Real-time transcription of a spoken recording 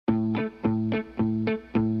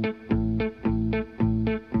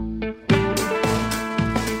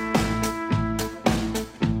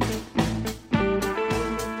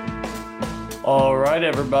All right,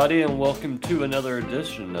 everybody, and welcome to another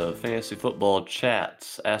edition of Fantasy Football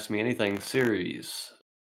Chats Ask Me Anything series.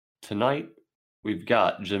 Tonight, we've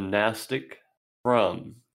got Gymnastic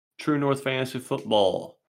from True North Fantasy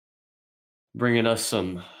Football, bringing us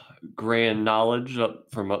some grand knowledge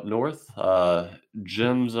from up north.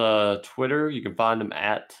 Jim's Twitter, you can find him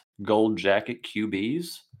at Gold Jacket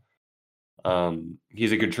QBs.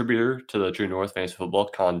 He's a contributor to the True North Fantasy Football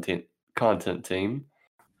content team.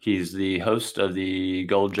 He's the host of the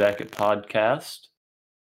Gold Jacket podcast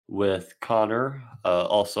with Connor,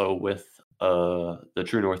 also with the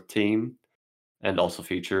True North team, and also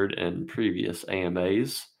featured in previous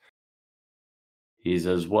AMAs. He's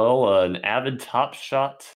as well an avid Top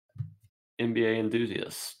Shot NBA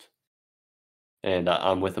enthusiast, and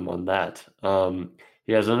I'm with him on that.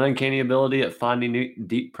 He has an uncanny ability at finding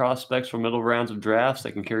deep prospects for middle rounds of drafts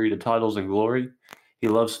that can carry you to titles and glory. He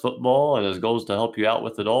loves football, and his goal is to help you out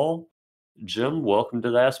with it all. Jim, welcome to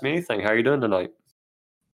the Ask Me Anything. How are you doing tonight?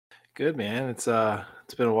 Good, man. It's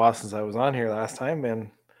been a while since I was on here last time, and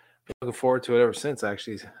looking forward to it ever since.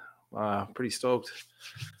 Actually, pretty stoked,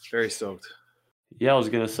 very stoked. Yeah, I was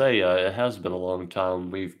gonna say it has been a long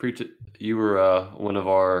time. You were one of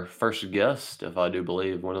our first guests, if I do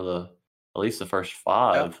believe, at least the first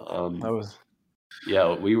five. That was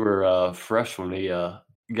Yeah, we were fresh when we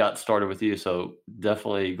got started with you, so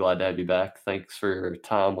definitely glad to have you back. Thanks for your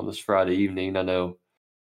time on this Friday evening. I know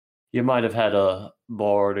you might have had a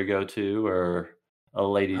bar to go to or a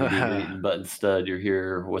lady to be meeting, but instead you're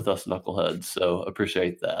here with us knuckleheads, so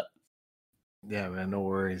appreciate that. yeah, man. No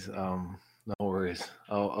worries. No worries.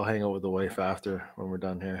 I'll hang out with the wife after when we're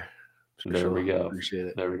done here. For There sure. we go. Appreciate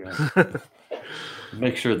it. There we go.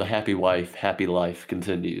 Make sure the happy wife, happy life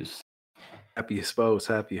continues. Happy spouse,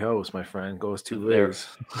 happy host, my friend. Goes two There, ways.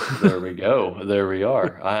 there we go. There we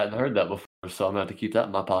are. I hadn't heard that before, so I'm gonna have to keep that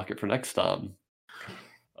in my pocket for next time.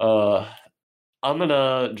 Uh, I'm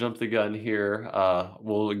gonna jump the gun here.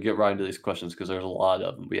 We'll get right into these questions because there's a lot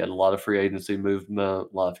of them. We had a lot of free agency movement,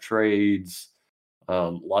 a lot of trades,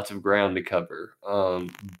 lots of ground to cover.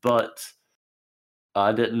 But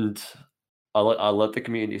I didn't. I let the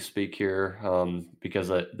community speak here because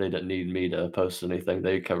they didn't need me to post anything.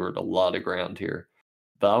 They covered a lot of ground here.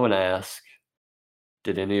 But I want to ask,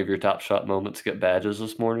 did any of your Top Shot moments get badges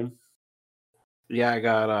this morning? Yeah, I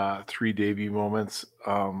got 3 debut moments.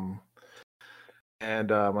 And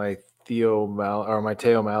my Teo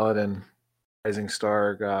Maladin Rising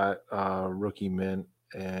Star got rookie mint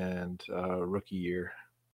and rookie year.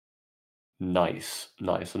 Nice,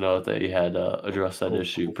 nice. I know that they had addressed that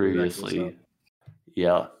issue Hopefully that goes previously. up.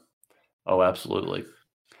 Yeah. Oh, absolutely.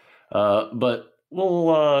 But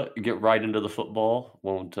we'll get right into the football.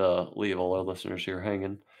 Won't leave all our listeners here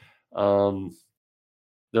hanging. Um,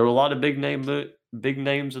 there were a lot of big names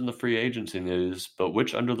in the free agency news, but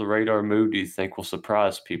which under the radar move do you think will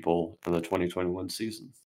surprise people in the 2021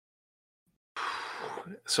 season?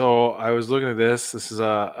 So I was looking at this. This is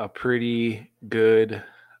a pretty good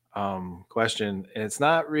question. And it's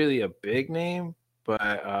not really a big name,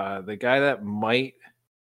 but the guy that might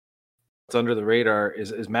it's under the radar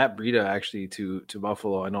is Matt Breida actually to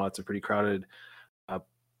Buffalo. I know it's a pretty crowded uh,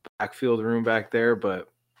 backfield room back there, but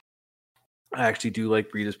I actually do like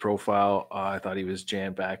Breida's profile. I thought he was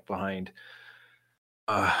jammed back behind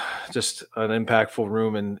uh, just an impactful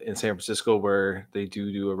room in San Francisco where they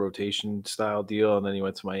do a rotation style deal, and then he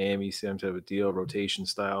went to Miami, same type of deal, rotation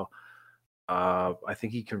style. I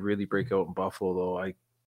think he can really break out in Buffalo, though. I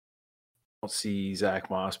don't see Zach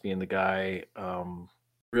Moss being the guy.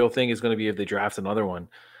 Real thing is going to be if they draft another one,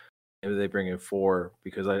 maybe they bring in 4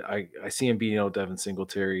 because I see him beating out Devin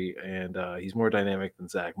Singletary, and he's more dynamic than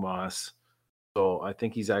Zach Moss. So I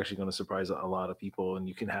think he's actually going to surprise a lot of people, and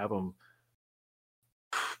you can have him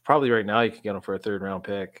probably right now. You can get him for a 3rd round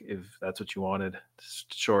pick if that's what you wanted.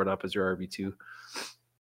 Just shore it up as your RB2.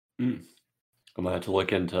 I'm gonna have to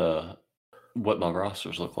look into what my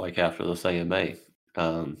rosters look like after this AMA.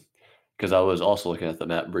 Because I was also looking at the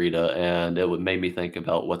Matt Breida, and it would made me think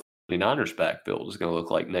about what the 49ers backfield is going to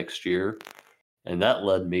look like next year. And that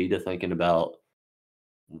led me to thinking about,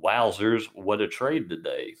 wowzers, what a trade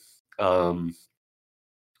today. What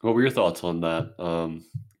were your thoughts on that?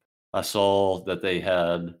 I saw that they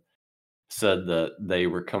had said that they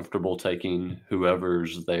were comfortable taking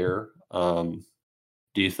whoever's there. Do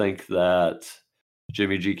you think that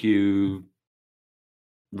Jimmy GQ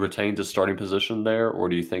retains a starting position there, or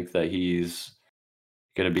do you think that he's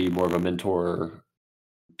going to be more of a mentor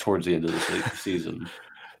towards the end of the season?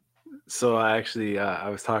 So I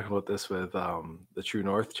was talking about this with the True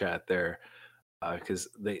North chat there because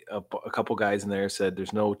a couple guys in there said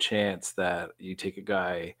there's no chance that you take a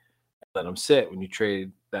guy let him sit when you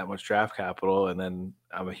trade that much draft capital. And then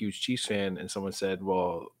I'm a huge Chiefs fan, and someone said,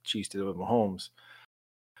 "Well, Chiefs did it with Mahomes."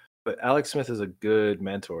 But Alex Smith is a good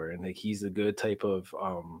mentor, and like he's a good type of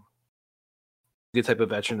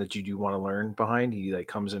veteran that you do want to learn behind. He like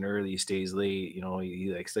comes in early, stays late.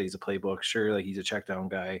 He like studies the playbook. Sure, like he's a check down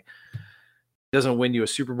guy. He doesn't win you a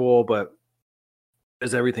Super Bowl, but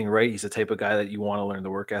does everything right. He's the type of guy that you want to learn the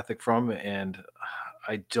work ethic from, and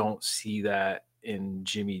I don't see that in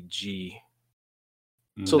Jimmy G.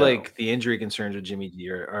 So No. like the injury concerns with Jimmy G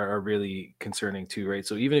are really concerning too, right?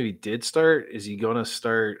 So even if he did start, is he going to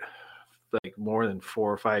start like more than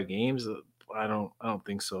 4 or 5 games? I don't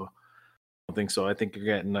think so. I think you're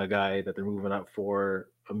getting a guy that they're moving up for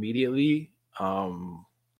immediately. Probably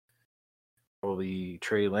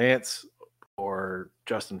Trey Lance or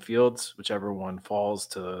Justin Fields, whichever one falls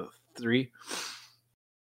to 3.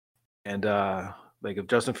 And like if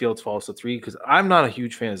Justin Fields falls to 3, because I'm not a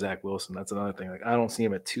huge fan of Zach Wilson. That's another thing. Like I don't see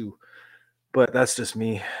him at 2, but that's just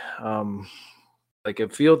me. Like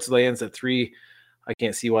if Fields lands at 3, I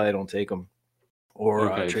can't see why they don't take him,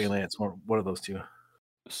 or Okay. Trey Lance, one of those two.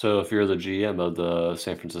 So if you're the GM of the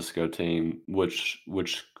San Francisco team, which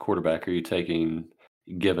quarterback are you taking,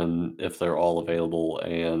 given if they're all available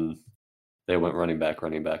and they went running back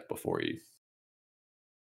before you?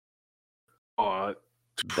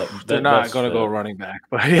 They're not going to go running back,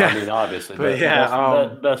 but yeah. I mean, obviously, but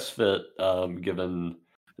yeah, best fit given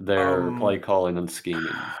their play calling and scheming.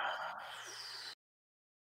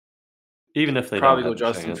 Even if they probably don't go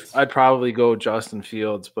have Justin. chance. I'd probably go Justin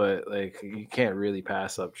Fields, but like you can't really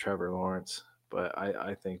pass up Trevor Lawrence. But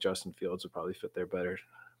I think Justin Fields would probably fit there better.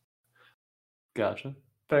 Gotcha.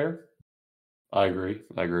 Fair. I agree.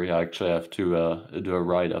 I actually have to do a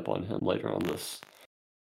write up on him later on this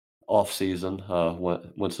off season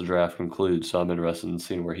once the draft concludes. So I'm interested in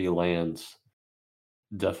seeing where he lands.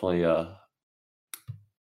 Definitely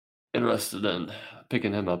interested in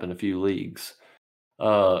picking him up in a few leagues.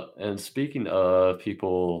 And speaking of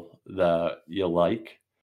people that you like,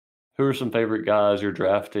 who are some favorite guys you're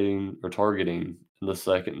drafting or targeting in the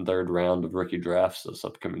second and third round of rookie drafts this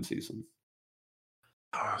upcoming season?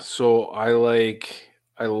 So I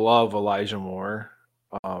love Elijah Moore.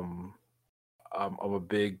 I'm a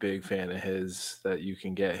big fan of his. That you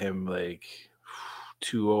can get him like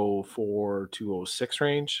 204, 206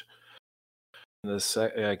 range.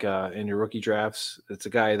 In your rookie drafts, it's a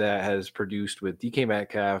guy that has produced with DK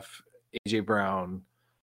Metcalf, AJ Brown,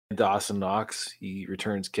 and Dawson Knox. He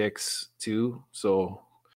returns kicks too, so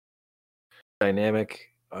dynamic.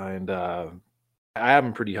 And I have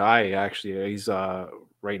him pretty high actually. He's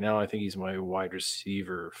right now I think he's my wide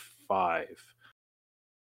receiver 5.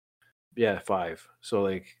 Yeah, 5. So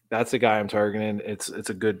like that's the guy I'm targeting. It's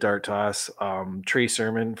a good dart toss. Trey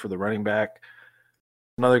Sermon for the running back.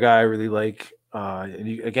 Another guy I really like. And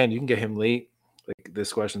you can get him late, like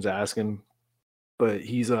this question's asking, but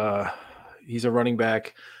he's a running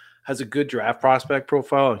back, has a good draft prospect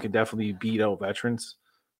profile and can definitely beat out veterans.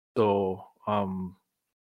 So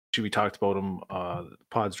we talked about him. The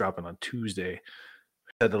pod's dropping on Tuesday. We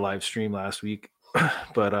had the live stream last week,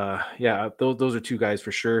 but yeah, those are 2 guys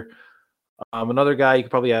for sure. Another guy you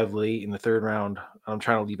could probably have late in the 3rd round. I'm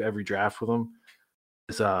trying to leave every draft with him.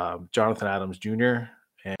 Is Jonathan Adams Jr.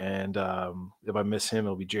 And if I miss him,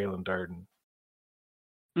 it'll be Jalen Darden.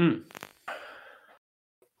 You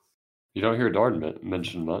don't hear Darden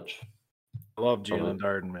mentioned much. I love Jalen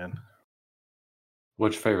Darden, man.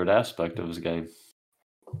 What's your favorite aspect of his game?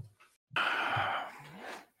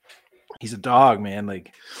 He's a dog, man.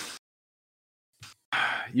 Like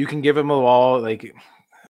you can give him a ball, like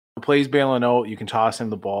the plays bailing out, you can toss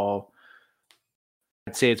him the ball.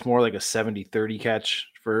 I'd say it's more like a 70-30 catch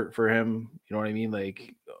for him. You know what I mean?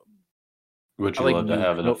 Like which you love to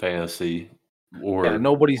have in a fantasy or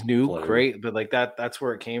nobody's Nuke, right? But like that's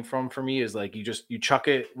where it came from for me, is like you chuck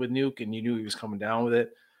it with Nuke and you knew he was coming down with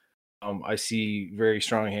it. I see very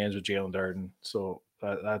strong hands with Jalen Darden. So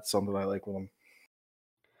that's something I like with him.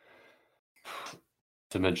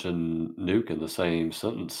 To mention Nuke in the same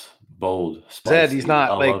sentence, bold. Said he's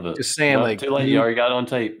not like just saying like too late. Nuke. You already got it on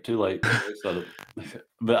tape. Too late.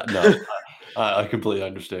 But no, I completely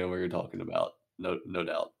understand what you're talking about. No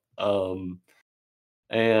doubt.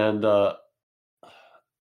 And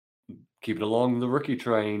keep it along the rookie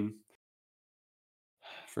train.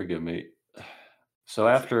 Forgive me. So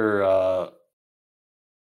after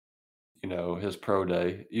his pro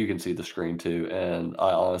day, you can see the screen too, and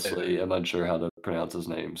I honestly am unsure how to pronounce his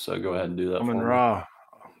name. So go ahead and do that. Amon-Ra,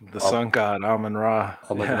 the sun god, Amon-Ra.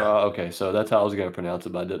 Amon-Ra. Okay, so that's how I was going to pronounce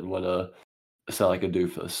it, but I didn't want to sound like a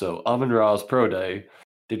doofus. So Amon-Ra's pro day,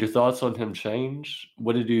 Did your thoughts on him change?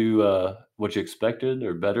 What you expected,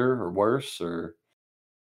 or better, or worse, or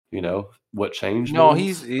what change No,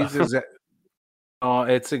 means?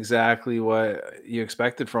 it's exactly what you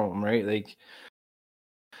expected from him, right? Like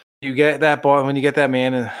you get that ball when you get that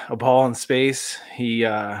man a ball in space, he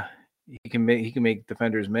can make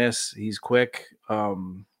defenders miss. He's quick,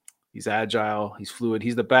 he's agile, he's fluid.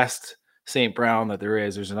 He's the best St. Brown that there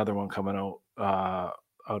is. There's another one coming out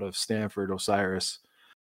of Stanford, Osiris.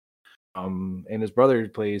 And his brother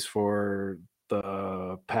plays for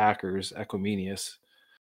the Packers, Equimenius.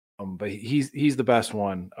 But he's the best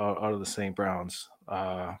one out of the St. Browns.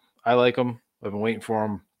 I like him. I've been waiting for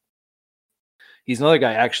him. He's another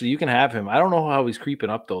guy. Actually, you can have him. I don't know how he's creeping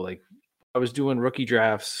up though. Like I was doing rookie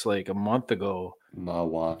drafts like a month ago, My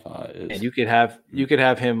Wi-Fi and is. you could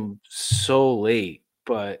have him so late,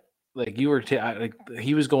 but like you were like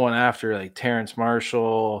he was going after like Terrence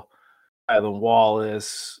Marshall, Kylan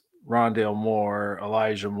Wallace, Rondale Moore,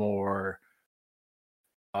 Elijah Moore.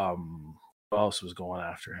 Who else was going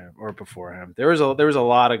after him or before him? There was a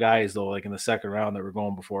lot of guys though, like in the second round that were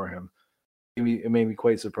going before him. It made me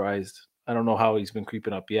quite surprised. I don't know how he's been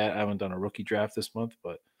creeping up yet. I haven't done a rookie draft this month,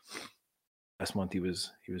 but last month he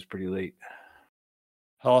was pretty late.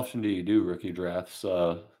 How often do you do rookie drafts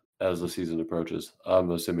as the season approaches?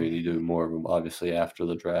 I'm assuming you do more of them, obviously, after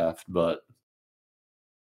the draft, but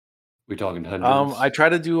we talking hundreds? I try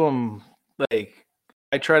to do them like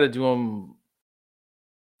I try to do them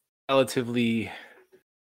relatively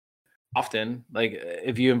often. Like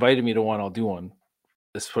if you invited me to one, I'll do one.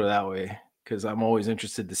 Let's put it that way, because I'm always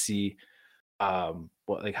interested to see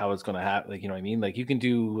what like how it's gonna happen. Like you know what I mean? Like you can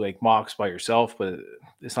do like mocks by yourself, but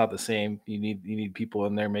it's not the same. You need people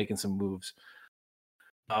in there making some moves.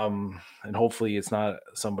 And hopefully it's not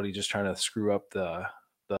somebody just trying to screw up the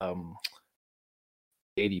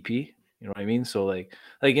ADP. You know what I mean? So like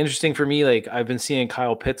interesting for me, like I've been seeing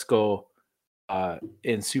Kyle Pitts go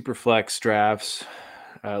in Superflex drafts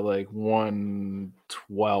at like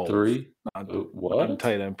 112 3? on, on What?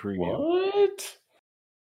 tight end premium. What?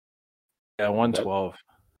 Yeah, That 112.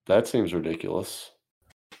 that seems ridiculous.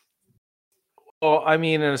 Well, I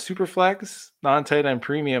mean, in a super flex, non-tight end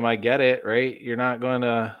premium, I get it, right? You're not going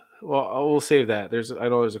to. Well, we'll save that. I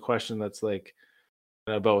know there's a question that's like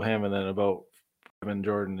about him, and then about Evan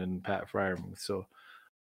Jordan and Pat Fryermuth. So,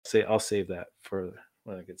 I'll save that for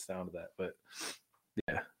when it gets down to that. But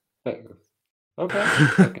yeah, Okay.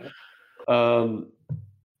 Okay.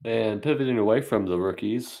 And pivoting away from the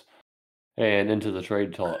rookies and into the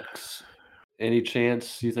trade talks. Any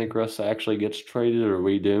chance you think Russ actually gets traded, or are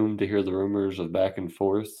we doomed to hear the rumors of back and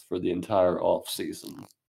forth for the entire offseason?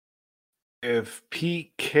 if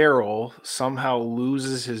Pete Carroll somehow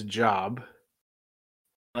loses his job,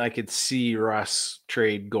 I could see Russ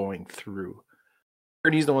trade going through. I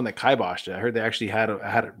heard he's the one that kiboshed it. I heard they actually had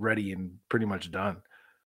it ready and pretty much done.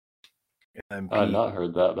 And then I had Pete not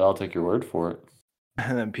heard that, but I'll take your word for it.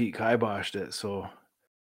 and then Pete kiboshed it. So I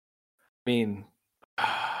mean,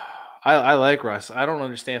 I like Russ. I don't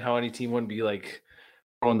understand how any team wouldn't be like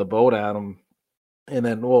throwing the boat at him. And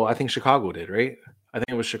then, well, I think Chicago did, right? I think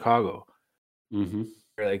it was Chicago. Mm-hmm.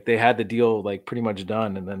 Like they had the deal like pretty much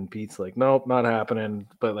done, and then Pete's like, "Nope, not happening."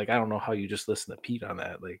 But like, I don't know how you just listen to Pete on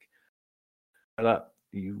that. Like, shut up.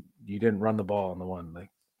 You didn't run the ball on the one. Like,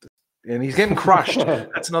 and he's getting crushed.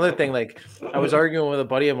 That's another thing. Like, I was arguing with a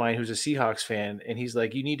buddy of mine who's a Seahawks fan, and he's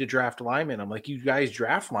like, "You need to draft linemen." I'm like, "You guys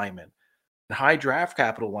draft linemen, high draft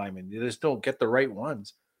capital linemen. You just don't get the right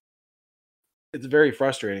ones." It's very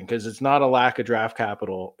frustrating because it's not a lack of draft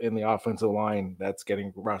capital in the offensive line that's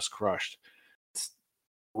getting Russ crushed. It's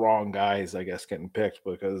wrong guys, I guess, getting picked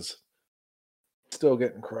because still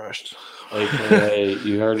getting crushed. AKA,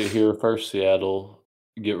 you heard it here first, Seattle.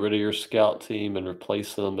 Get rid of your scout team and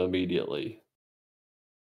replace them immediately.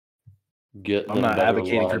 Get I'm them not better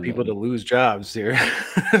advocating for people to linemen. lose jobs here.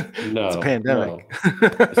 It's a No, pandemic.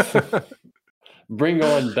 no. Bring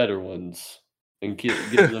on better ones and give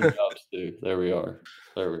them jobs too. There we are.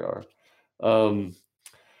 There we are.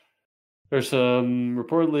 There's some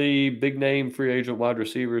reportedly big name free agent wide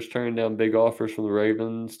receivers turning down big offers from the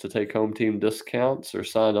Ravens to take home team discounts or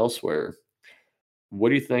sign elsewhere. What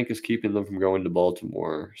do you think is keeping them from going to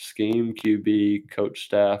Baltimore? Scheme, QB, coach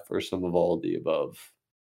staff, or some of all of the above?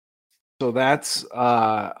 So that's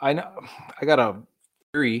I know I got a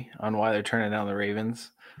theory on why they're turning down the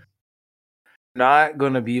Ravens. Not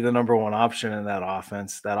going to be the number one option in that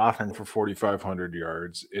offense. That offense For 4,500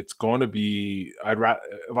 yards, it's going to be.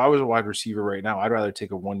 If I was a wide receiver right now, I'd rather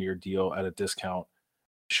take a 1-year deal at a discount,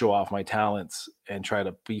 show off my talents, and try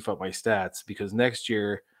to beef up my stats because next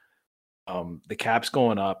year The cap's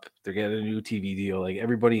going up. They're getting a new TV deal. Like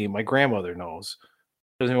everybody, my grandmother knows.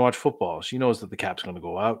 She doesn't even watch football. She knows that the cap's going to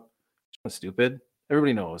go up. She's not stupid.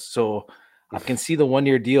 Everybody knows. So I can see the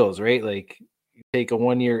 1-year deals, right? Like you take a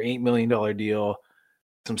 1-year $8 million deal,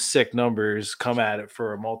 some sick numbers, come at it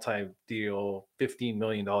for a multi-deal, $15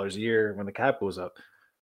 million a year when the cap goes up.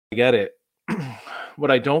 I get it.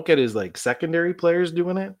 What I don't get is like secondary players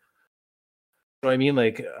doing it. You know what I mean?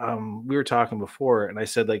 Like, we were talking before, and I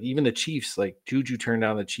said, like, even the Chiefs, like Juju turned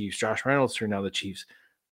down the Chiefs, Josh Reynolds turned down the Chiefs.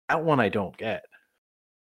 That one I don't get.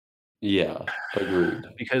 Yeah, agreed.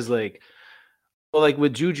 Because like, well, like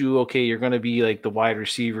with Juju, okay, you're gonna be like the wide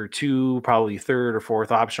receiver 2, probably 3rd or 4th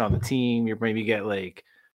option on the team. You're maybe get like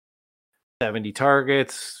 70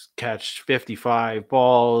 targets, catch 55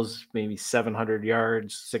 balls, maybe 700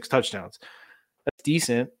 yards, 6 touchdowns. That's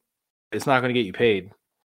decent. It's not gonna get you paid.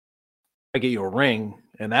 I get you a ring,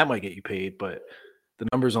 and that might get you paid, but the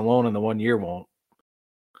numbers alone in the 1 year won't.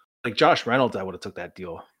 Like Josh Reynolds, I would have took that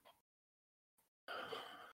deal.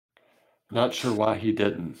 Not sure why he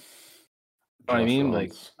didn't. You know what I Josh mean?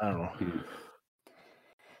 Like, Reynolds. I don't know.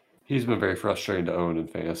 He's been very frustrating to own in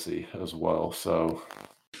fantasy as well. So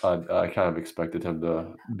I kind of expected him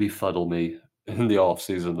to befuddle me in the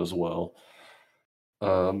offseason as well.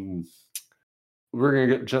 We're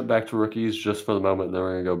going to jump back to rookies just for the moment, and then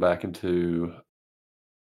we're going to go back into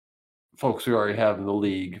folks we already have in the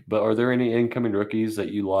league. But are there any incoming rookies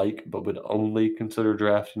that you like but would only consider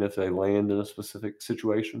drafting if they land in a specific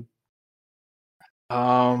situation?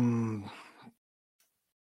 Uh,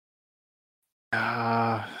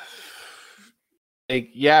 like,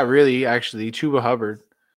 yeah, really, actually, Chuba Hubbard.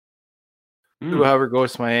 Chuba Hubbard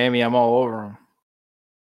goes to Miami. I'm all over him.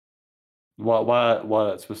 Why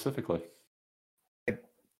that specifically? I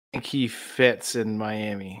think he fits in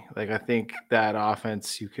Miami. Like, I think that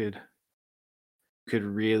offense you could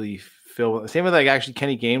really fill. Same with like actually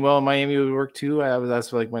Kenny Gainwell in Miami would work too.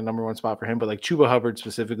 That's like my number 1 spot for him. But like Chuba Hubbard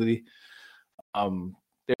specifically,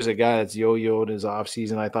 there's a guy that's yo-yoed his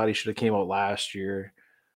offseason. I thought he should have came out last year.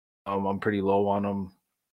 I'm pretty low on him,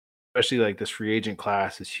 especially like this free agent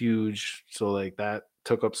class is huge. So like that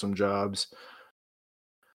took up some jobs.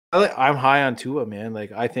 I'm high on Tua, man.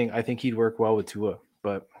 Like I think he'd work well with Tua,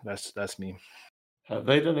 but that's me. Have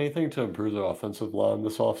they done anything to improve their offensive line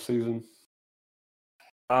this offseason?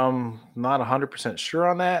 Not 100% sure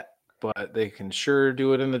on that, but they can sure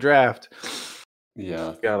do it in the draft.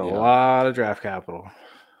 Yeah. Got a lot of draft capital.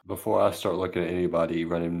 Before I start looking at anybody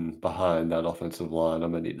running behind that offensive line,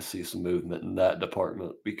 I'm going to need to see some movement in that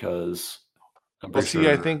department because I'm pretty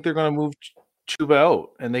sure. I think they're going to move Chuba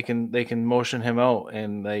out, and they can motion him out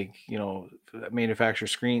and like manufacture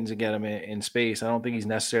screens and get him in space. I don't think he's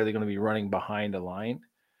necessarily going to be running behind a line,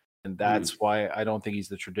 and that's why I don't think he's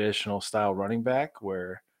the traditional style running back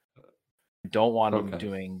where you don't want him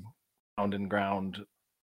doing pound and ground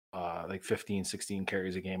like 15, 16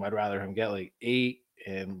 carries a game. I'd rather him get like 8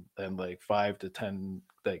 and then like 5 to 10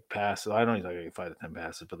 like passes. I don't need like 5 to 10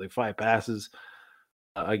 passes, but like 5 passes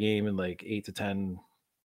a game and like 8 to 10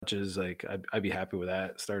 touches. Like I'd be happy with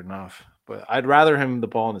that starting off. But I'd rather him the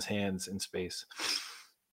ball in his hands in space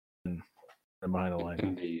than behind the line.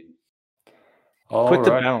 Indeed. Quick to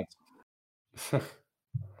bounce.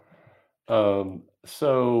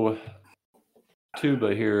 So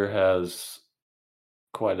Tuba here has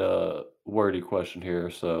quite a wordy question here,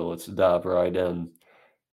 so let's dive right in.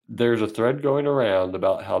 There's a thread going around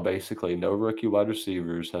about how basically no rookie wide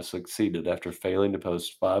receivers has succeeded after failing to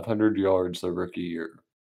post 500 yards their rookie year.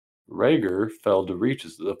 Rager failed to reach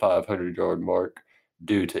the 500-yard mark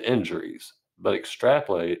due to injuries, but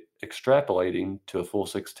extrapolating to a full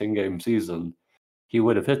 16-game season, he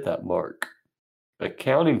would have hit that mark.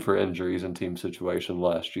 Accounting for injuries and team situation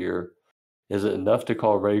last year, is it enough to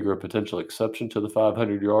call Rager a potential exception to the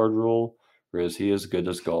 500-yard rule, or is he as good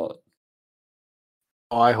as gone?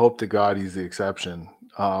 Oh, I hope to God he's the exception.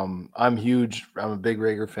 I'm a big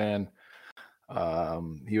Rager fan.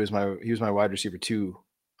 He was my wide receiver 2,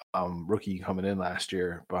 rookie coming in last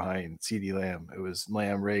year behind CeeDee Lamb. It was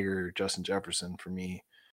Lamb, Rager, Justin Jefferson for me.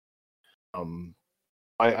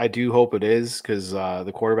 I do hope it is because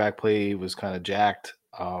the quarterback play was kind of jacked.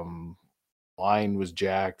 Line was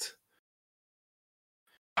jacked.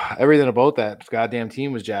 Everything about that goddamn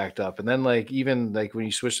team was jacked up. And then like even like when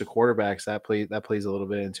you switch to quarterbacks, that plays a little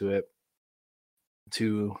bit into it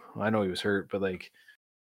too. I know he was hurt, but like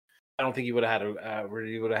I don't think he would have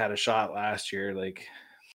had a shot last year. Like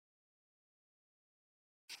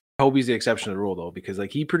I hope he's the exception to the rule though, because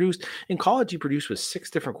like he produced in college, he produced with 6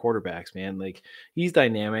 different quarterbacks, man. Like he's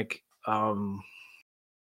dynamic.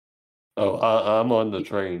 Oh, I'm on the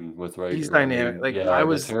train with He's Rager. I dynamic. mean, Like I yeah, the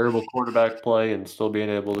was terrible quarterback play and still being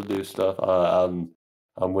able to do stuff.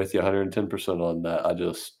 I'm with you 110% on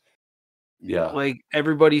that. Yeah. like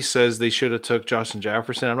everybody says they should have took Justin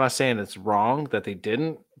Jefferson. I'm not saying it's wrong that they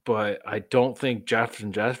didn't, but I don't think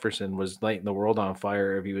Justin Jefferson was lighting the world on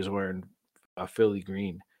fire if he was wearing a Philly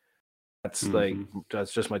green. Hmm.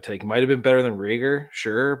 That's just my take. Might have been better than Rager,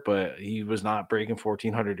 sure, but he was not breaking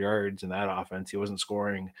 1,400 yards in that offense. He wasn't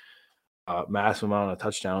scoring a massive amount of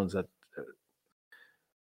touchdowns. That I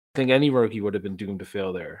think any rookie would have been doomed to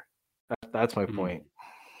fail there. That's my point.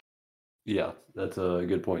 Yeah, that's a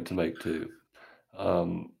good point to make too.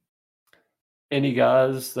 Um, any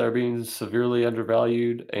guys that are being severely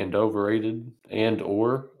undervalued and overrated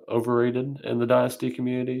or overrated in the dynasty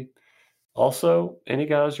community? Also, any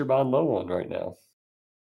guys you're buying low on right now?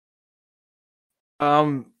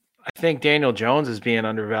 I think Daniel Jones is being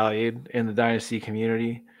undervalued in the dynasty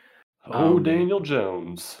community. Oh, Daniel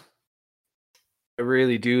Jones. I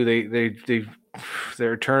really do.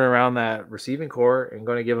 They're turning around that receiving core and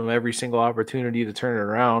going to give him every single opportunity to turn it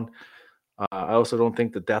around. I also don't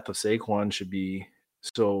think the death of Saquon should be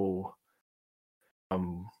so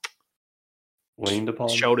um Leaned upon?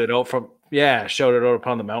 shouted out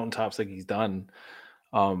upon the mountaintops like he's done.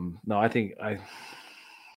 No, I think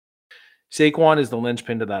Saquon is the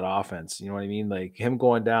linchpin to that offense. You know what I mean? Like him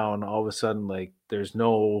going down, all of a sudden, like there's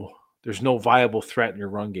no viable threat in your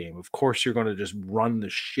run game. Of course, you're going to just run the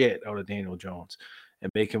shit out of Daniel Jones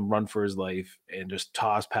and make him run for his life and just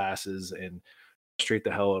toss passes and frustrate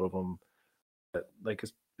the hell out of him. But like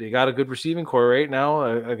they got a good receiving core right now.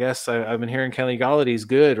 I guess I've been hearing Kenny Galladay's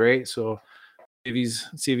good, right? So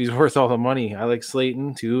see if he's worth all the money. I like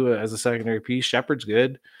Slayton too as a secondary piece. Shepard's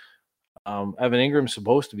good. Evan Ingram's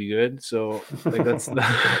supposed to be good, so like let's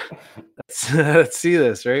see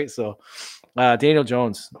this, right? So Daniel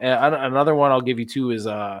Jones. And another one I'll give you too is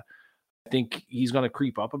I think he's going to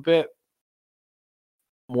creep up a bit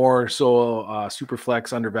more. So super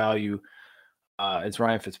flex undervalue. It's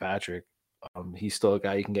Ryan Fitzpatrick. He's still a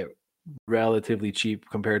guy you can get relatively cheap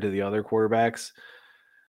compared to the other quarterbacks.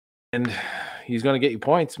 And he's going to get you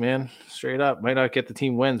points, man. Straight up. Might not get the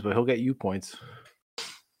team wins, but he'll get you points.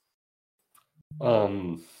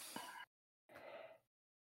 Oh,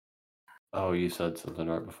 you said something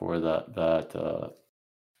right before that.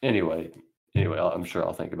 Anyway, I'm sure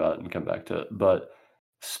I'll think about it and come back to it. But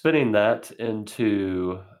spinning that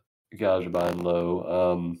into guys are buying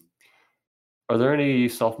low, are there any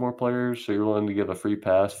sophomore players so you're willing to give a free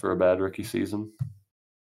pass for a bad rookie season?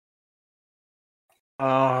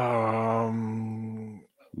 No.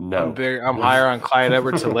 I'm higher on Clyde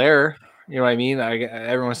Edwards-Helaire. You know what I mean?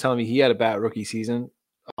 Everyone's telling me he had a bad rookie season,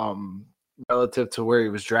 relative to where he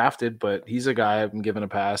was drafted, but he's a guy I've been giving a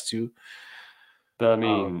pass to. But I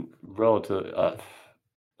mean, relative,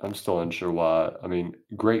 I'm still unsure why. I mean,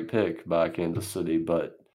 great pick by Kansas City,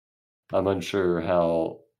 but I'm unsure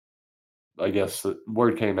how. I guess the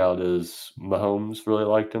word came out is Mahomes really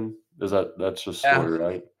liked him. That's just Yeah. story,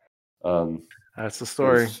 right? That's the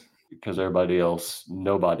story. Because everybody else,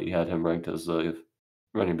 nobody had him ranked as the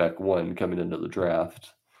running back one coming into the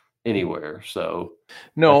draft anywhere. So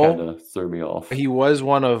that kind No, of threw me off. he was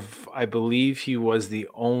one of, I believe he was the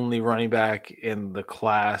only running back in the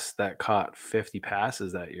class that caught 50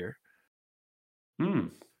 passes that year.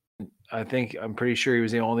 I'm pretty sure he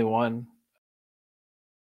was the only one.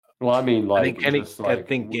 Well, I mean, I like,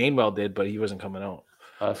 think Gainwell did, but he wasn't coming out.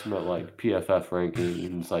 I meant like PFF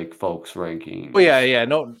rankings, like folks rankings. Oh yeah,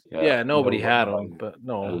 nobody had him, nobody but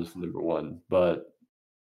no. as number one. But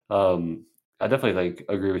I definitely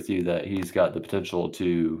agree with you that he's got the potential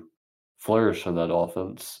to flourish in that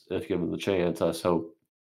offense if given the chance. I just hope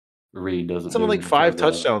Reed doesn't Something do like 5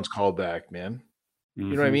 touchdowns called back, man. You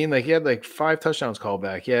know what I mean? Like he had like 5 touchdowns called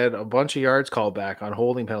back. He had a bunch of yards called back on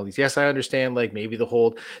holding penalties. Yes, I understand like maybe the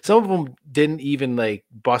hold. Some of them didn't even like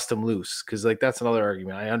bust him loose because like that's another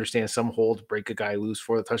argument. I understand some holds break a guy loose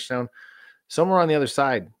for the touchdown. Some were on the other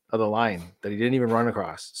side of the line that he didn't even run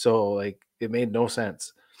across. So like it made no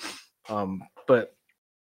sense. But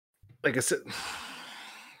like I said,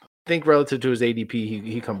 I think relative to his ADP,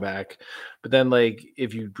 he come back. But then, like,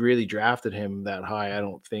 if you really drafted him that high, I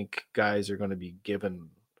don't think guys are going to be given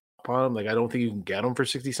up on him. Like, I don't think you can get him for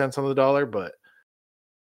 60 cents on the dollar, but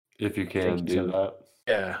if you can do that.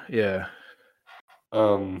 Yeah.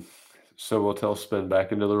 So we'll tell spin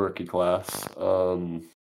back into the rookie class.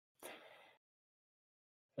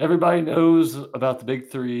 Everybody knows about the big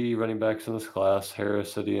three running backs in this class,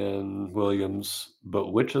 Harris, Etienne, Williams,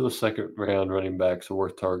 but which of the second round running backs are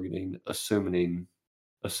worth targeting, assuming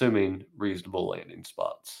reasonable landing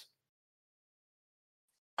spots?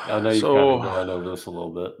 I know you've kind of So gone over this a little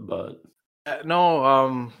bit, but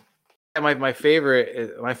no, my favorite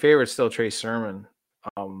is still Trey Sermon.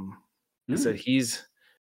 I said he's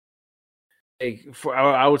like for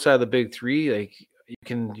outside of the big three, like you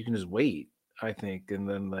can just wait, I think, and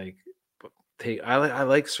then like take. I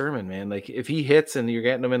like Sermon, man. Like if he hits and you're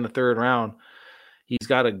getting him in the third round, he's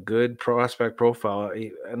got a good prospect profile.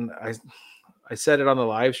 And I said it on the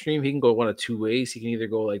live stream. He can go one of two ways. He can either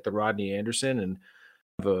go like the Rodney Anderson and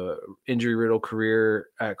have a injury riddled career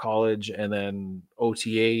at college, and then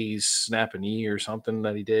OTAs snap a knee or something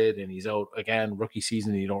that he did, and he's out again rookie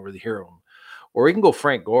season. And you don't really hear him, or he can go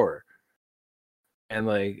Frank Gore. And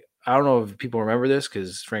like I don't know if people remember this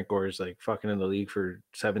because Frank Gore is like fucking in the league for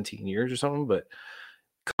 17 years or something, but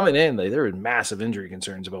coming in, like there were massive injury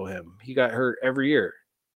concerns about him. He got hurt every year.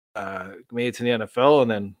 Made it to the NFL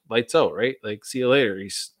and then lights out, right? Like, see you later.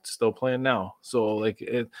 He's still playing now. So, like,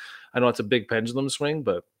 I know it's a big pendulum swing,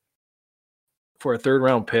 but for a third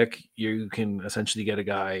round pick, you can essentially get a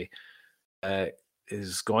guy that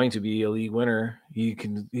is going to be a league winner. He's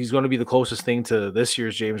going to be the closest thing to this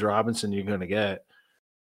year's James Robinson you're going to get.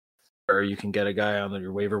 Or you can get a guy on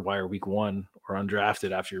your waiver wire week 1 or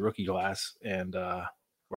undrafted after your rookie class. And,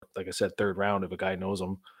 like I said, third round if a guy knows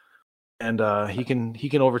him. And he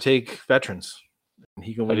can overtake veterans.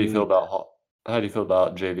 He can how do win. you feel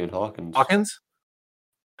about Javian Hawkins? Hawkins?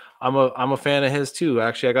 I'm a fan of his too.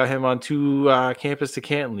 Actually, I got him on 2 campus to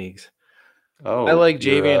Canton leagues. Oh, I like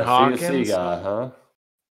you're Javian a Hawkins. C2C guy, huh?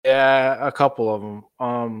 Yeah, a couple of them.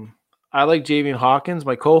 I like Javian Hawkins.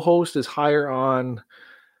 My co-host is higher on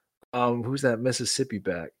who's that Mississippi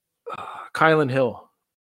back? Kylan Hill.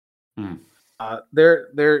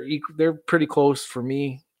 They're pretty close for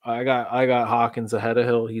me. I got Hawkins ahead of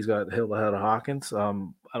Hill. He's got Hill ahead of Hawkins. I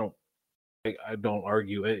don't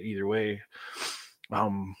argue it either way.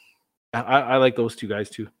 I like those 2 guys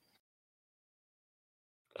too.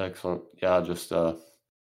 Excellent. Yeah,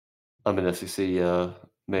 I'm an SEC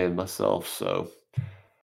man myself, so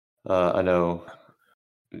I know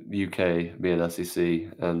UK being SEC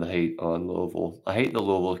and the hate on Louisville. I hate that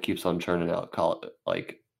Louisville keeps on churning out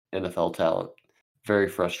like NFL talent. Very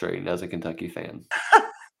frustrating as a Kentucky fan.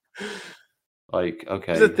 Like,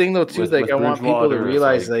 okay. Here's the thing though too, like I want people to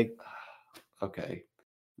realize like okay,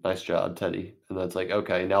 nice job, Teddy. And that's like,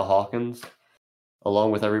 okay, now Hawkins,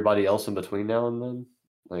 along with everybody else in between now and then.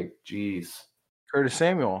 Like, geez. Curtis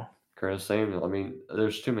Samuel. I mean,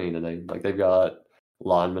 there's too many to name. Like, they've got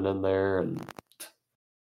linemen in there, and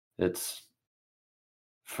it's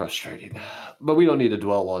frustrating. But we don't need to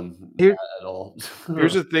dwell on that at all.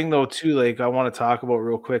 Here's the thing, though, too. Like, I want to talk about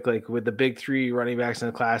real quick, like with the big 3 running backs in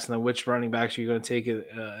the class, and then which running backs are you going to take in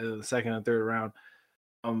the second and third round?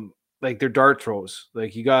 Like they're dart throws.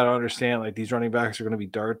 Like you got to understand, like these running backs are going to be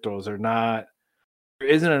dart throws. There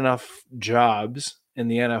isn't enough jobs in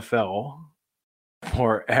the NFL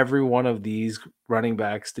for every one of these running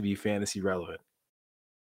backs to be fantasy relevant.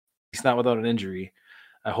 It's not without an injury.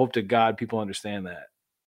 I hope to God people understand that.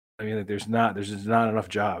 I mean, like, there's just not enough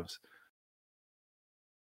jobs.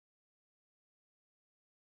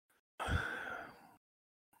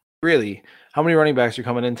 Really, how many running backs are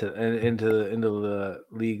coming into the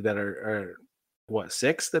league that are what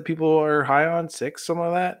 6 that people are high on? 6, something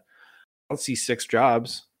like that. I don't see 6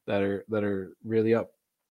 jobs that are really up.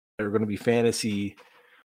 That are going to be fantasy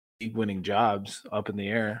league winning jobs up in the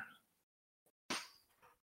air.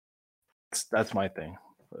 That's my thing.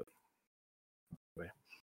 But anyway.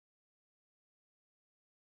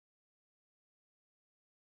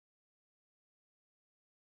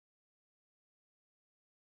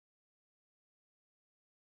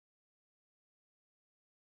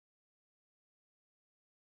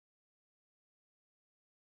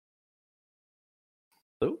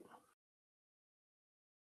 Hello?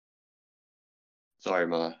 Sorry,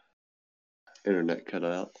 my internet cut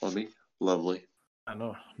out on me. Lovely. I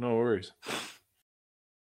know, no worries.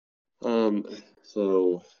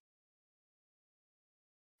 So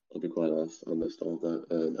I'll be quite honest, I missed all that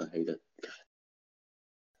and I hate it.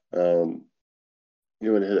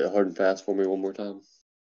 You want to hit it hard and fast for me one more time?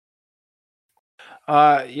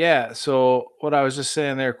 Yeah. So what I was just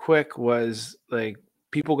saying there quick was like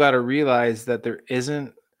people got to realize that there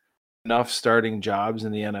isn't enough starting jobs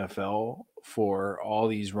in the NFL for all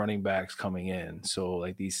these running backs coming in. So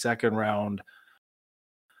like these second round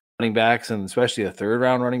running backs and especially the third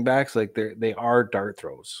round running backs, like they are dart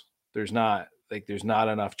throws. There's not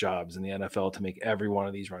enough jobs in the NFL to make every one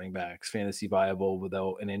of these running backs fantasy viable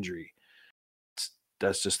without an injury.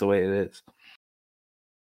 That's just the way it is.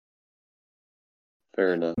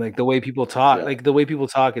 Fair enough. Like the way people talk,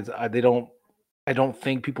 is I don't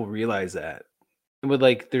think people realize that. with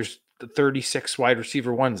like there's the 36 wide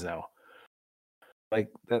receiver ones now. Like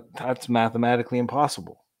that's mathematically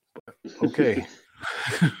impossible. But okay.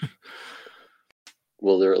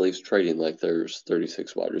 Well, they're at least trading like there's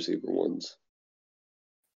 36 wide receiver ones.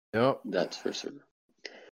 Yep. That's for sure.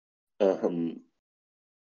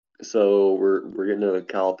 So we're getting to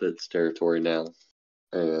Kyle Pitts territory now,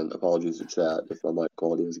 and apologies to chat if my mic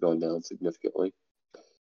quality has gone down significantly.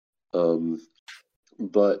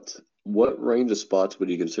 But what range of spots would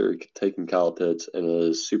you consider taking Kyle Pitts in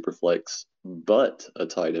a super flex, but a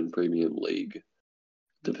tight end premium league,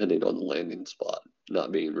 depending on the landing spot,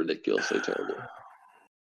 not being ridiculously terrible?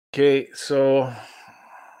 Okay, so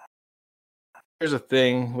here's the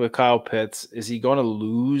thing with Kyle Pitts. Is he going to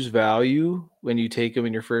lose value when you take him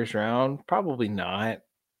in your first round? Probably not.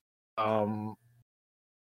 I'm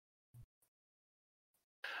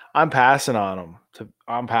passing on him.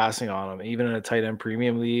 I'm passing on him, even in a tight end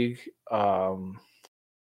premium league. Too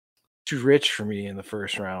rich for me in the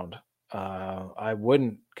first round. I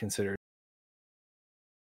wouldn't consider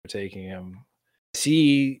taking him.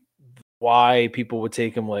 See why people would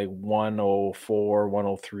take him like 104,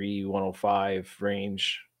 103, 105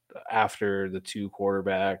 range after the two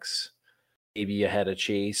quarterbacks, maybe ahead of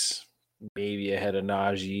Chase, maybe ahead of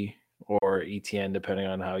Najee or ETN, depending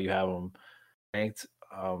on how you have them ranked.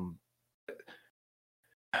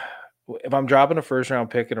 If I'm dropping a first round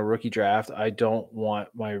pick in a rookie draft, I don't want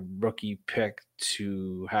my rookie pick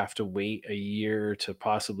to have to wait a year to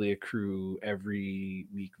possibly accrue every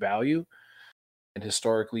week value. And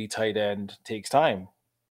historically, tight end takes time.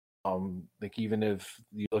 Like even if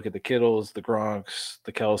you look at the Kittles, the Gronks,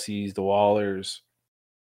 the Kelseys, the Wallers,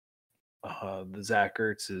 the Zach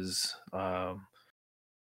Ertzes,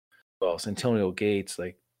 Antonio Gates,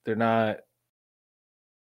 like they're not.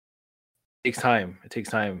 It takes time. It takes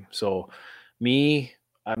time. So,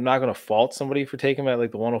 I'm not going to fault somebody for taking him at like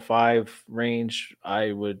the 105 range.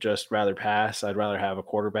 I would just rather pass. I'd rather have a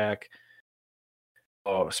quarterback.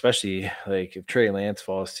 Oh, especially like if Trey Lance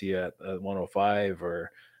falls to you at 105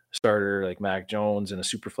 or starter like Mac Jones in a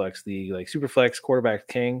super flex league, like super flex quarterback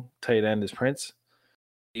king, tight end is Prince.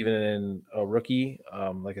 Even in a rookie,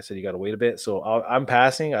 like I said, you got to wait a bit. So I'm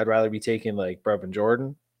passing. I'd rather be taking like Brevin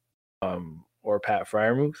Jordan, or Pat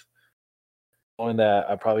Freiermuth, knowing that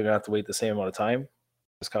I'm probably gonna have to wait the same amount of time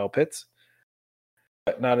as Kyle Pitts,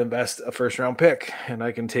 but not invest a first round pick. And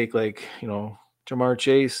I can take like, Jamar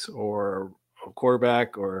Chase or a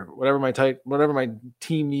quarterback or whatever my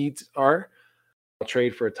team needs are. I'll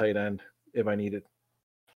trade for a tight end if I need it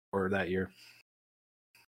for that year.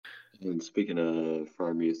 And speaking of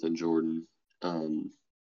Freiermuth and Jordan,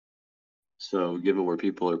 so given where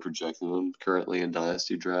people are projecting them currently in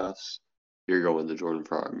dynasty drafts, you're going to Jordan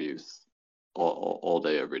Freiermuth all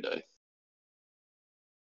day, every day.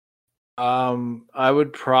 I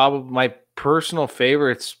would probably, my personal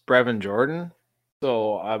favorite's Brevin Jordan,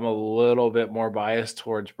 so I'm a little bit more biased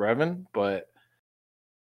towards Brevin. But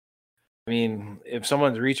I mean, if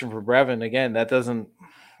someone's reaching for Brevin again, it's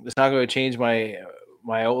not going to change my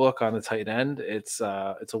outlook on the tight end. It's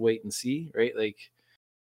a wait and see, right? Like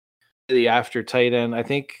the after tight end, I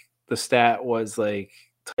think the stat was like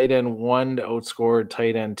tight end 1 outscored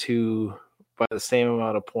tight end 2 by the same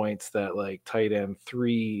amount of points that like tight end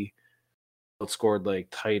 3 outscored like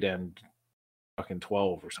tight end fucking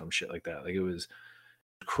 12 or some shit like that. Like it was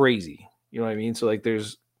crazy. You know what I mean? So like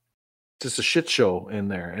there's just a shit show in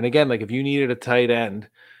there. And again, like if you needed a tight end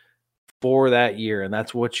for that year and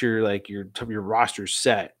that's what you're like your roster's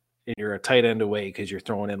set and you're a tight end away because you're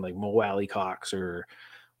throwing in like Mo Alley-Cox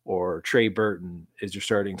or Trey Burton is your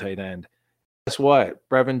starting tight end. Guess what?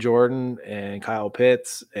 Brevin Jordan and Kyle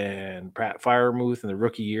Pitts and Pat Freiermuth in the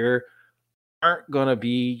rookie year aren't going to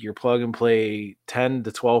be your plug and play 10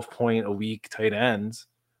 to 12 point a week tight ends.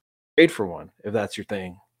 Trade for one if that's your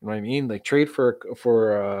thing. You know what I mean? Like trade for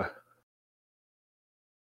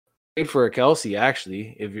a Kelsey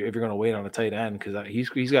actually if you're going to wait on a tight end because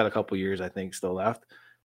he's got a couple years I think still left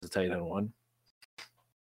as a tight end one.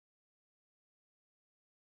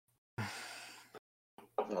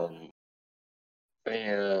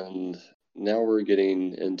 And now we're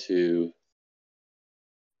getting into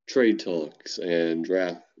trade talks and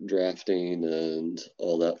drafting and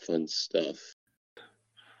all that fun stuff.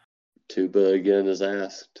 Tuba again is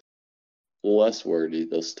asked, less wordy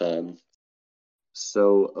this time.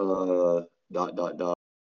 So, ...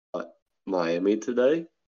 Miami today?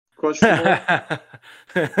 Question mark.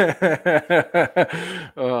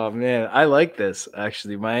 Oh man, I like this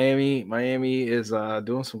actually. Miami is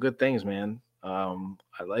doing some good things, man.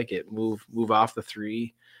 I like it. Move off the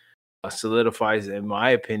 3, solidifies, in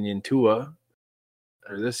my opinion, Tua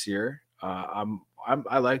or this year. I'm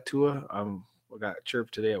I like Tua. I got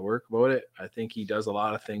chirped today at work about it. I think he does a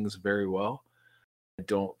lot of things very well. I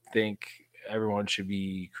don't think everyone should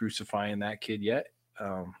be crucifying that kid yet.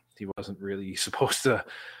 He wasn't really supposed to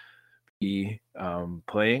be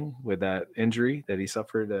playing with that injury that he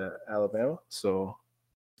suffered at Alabama. So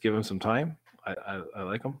give him some time. I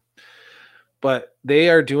like him. But they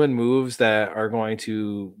are doing moves that are going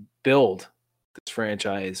to build this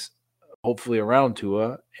franchise, hopefully around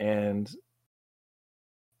Tua. And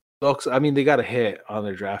looks, I mean, they got a hit on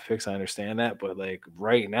their draft picks. I understand that. But like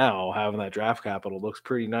right now, having that draft capital looks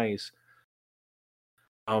pretty nice.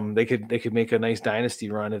 They could make a nice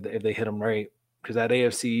dynasty run if they hit them right, because that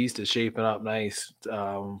AFC East is shaping up nice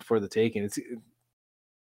for the taking.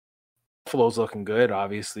 Buffalo's looking good,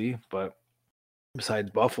 obviously, but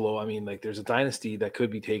besides Buffalo, I mean, like there's a dynasty that could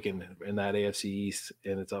be taken in that AFC East,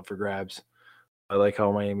 and it's up for grabs. I like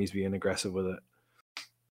how Miami's being aggressive with it.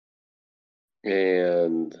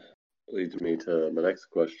 And leads me to my next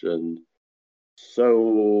question. So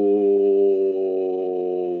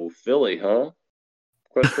Philly, huh?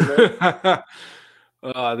 Question mark?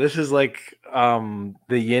 This is like the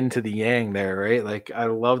yin to the yang there, right? Like I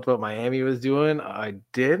loved what Miami was doing. I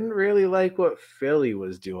didn't really like what Philly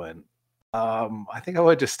was doing. I think I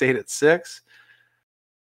would have just stayed at 6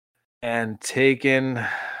 and taken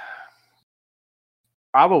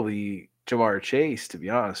probably Jamar Chase, to be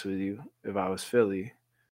honest with you, if I was Philly.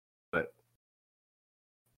 But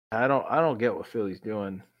I don't get what Philly's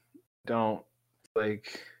doing. Don't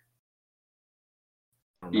like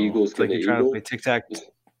I don't know. Eagles It's like gonna you're trying to Eagle. play tic tac.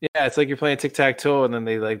 Yeah, it's like you're playing tic tac toe, and then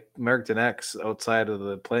they like marked an X outside of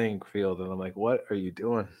the playing field, and I'm like, what are you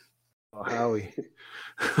doing, Howie?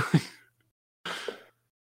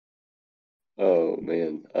 Oh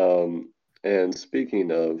man. And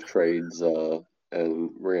speaking of trades,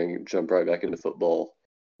 and we're gonna jump right back into football,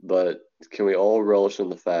 but can we all relish in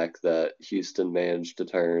the fact that Houston managed to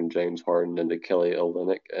turn James Harden into Kelly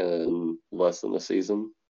Olynyk in less than a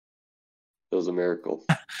season? It was a miracle.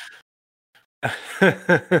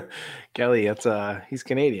 Kelly, that's he's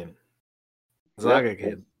Canadian. Zaga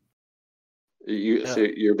kid. So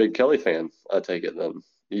you're a big Kelly fan, I take it then.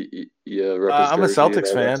 You rep his I'm a jersey and Celtics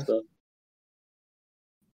all that fan. stuff?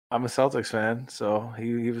 I'm a Celtics fan, so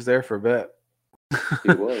he was there for a bit. He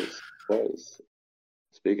was.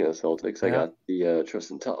 Speaking of Celtics, I Yeah. got the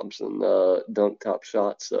Tristan Thompson dunk top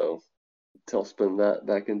shot, so I'll spin that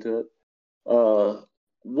back into it.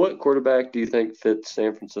 What quarterback do you think fits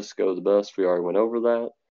San Francisco the best? We already went over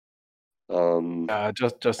that.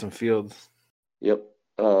 Justin Fields. Yep.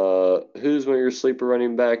 Who's one of your sleeper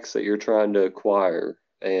running backs that you're trying to acquire?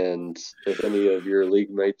 And if any of your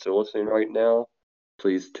league mates are listening right now,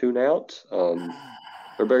 please tune out. Or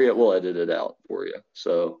better yet, we'll edit it out for you.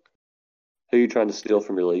 So, who are you trying to steal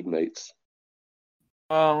from your league mates?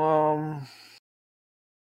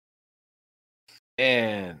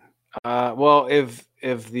 And well, if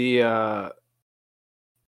the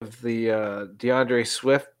DeAndre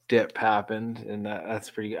Swift dip happened, and that's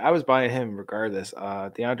pretty good. I was buying him regardless.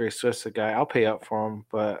 DeAndre Swift's a guy I'll pay up for him,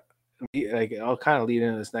 but like I'll kind of lead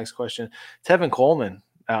into this next question. Tevin Coleman.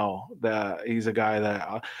 Now that he's a guy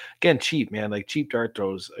that again cheap, man, like cheap dart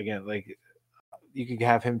throws again, like you could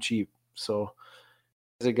have him cheap. So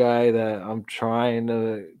he's a guy that I'm trying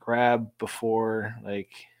to grab before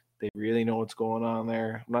like they really know what's going on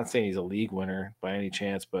there. I'm not saying he's a league winner by any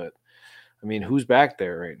chance, but I mean, who's back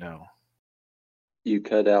there right now? You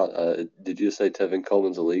cut out. Did you say Tevin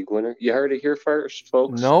Coleman's a league winner? You heard it here first,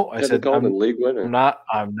 folks. No, I Tevin said Coleman, league winner. I'm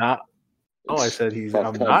not. No, I said I'm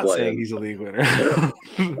I'm not saying playing. he's a league winner.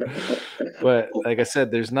 But like I said,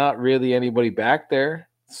 there's not really anybody back there.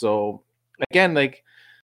 So again, like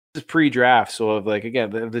this is pre-draft. So if like again,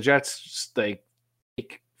 the Jets just, like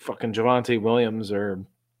take fucking Javonte Williams or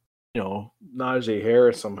Najee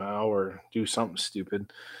Harris somehow or do something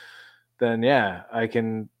stupid, then yeah, I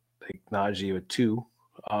can take Najee with 2.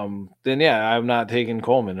 Then yeah, I'm not taking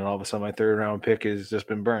Coleman, and all of a sudden my 3rd round pick has just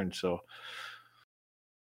been burned. So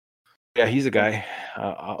yeah, he's a guy.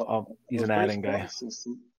 He's an adding guy. I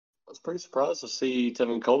was pretty surprised to see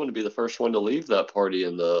Tevin Coleman to be the first one to leave that party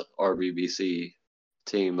in the RBBC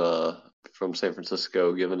team from San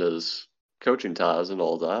Francisco, given his coaching ties and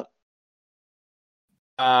all that.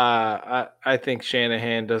 I think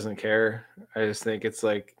Shanahan doesn't care. I just think it's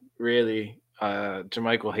like really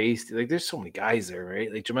JaMychal Hasty. Like there's so many guys there,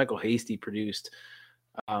 right? Like JaMychal Hasty produced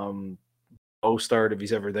start if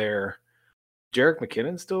he's ever there. Jerick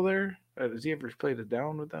McKinnon's still there. Has he ever played it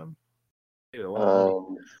down with them? He is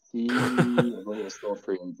still a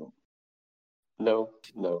free agent. No.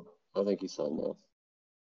 I think he signed now.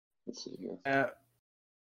 Let's see here.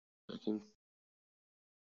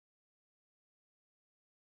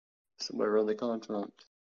 Somebody run the contract.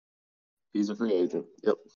 He's a free agent.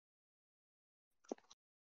 Yep.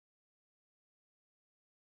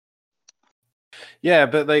 Yeah,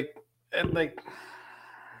 but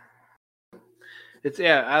it's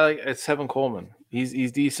Tevin Coleman.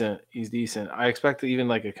 He's decent. He's decent. I expect even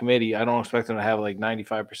like a committee. I don't expect him to have like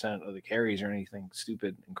 95% of the carries or anything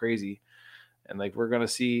stupid and crazy. And like we're gonna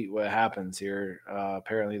see what happens here.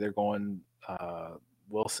 Apparently they're going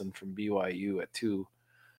Wilson from BYU at 2.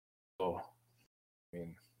 So I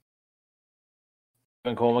mean,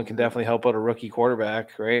 Tevin Coleman can definitely help out a rookie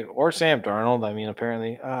quarterback, right? Or Sam Darnold. I mean,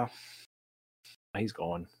 apparently, he's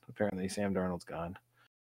going. Apparently, Sam Darnold's gone.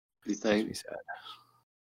 You think? Must be sad.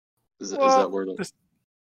 Is that where it's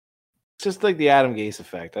just like the Adam Gase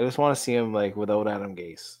effect. I just want to see him like without Adam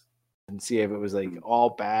Gase and see if it was like all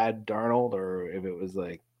bad Darnold or if it was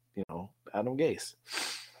like, Adam Gase.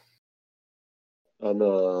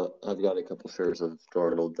 I've got a couple shares of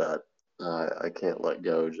Darnold that I can't let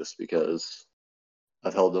go just because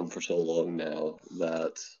I've held them for so long now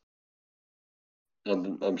that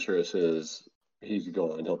I'm sure as soon as he's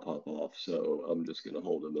gone, he'll pop off. So I'm just gonna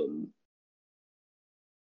hold him and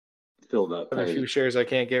feel that I have a few pain. shares I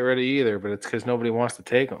can't get rid of either, but it's because nobody wants to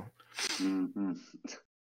take them. Mm-hmm.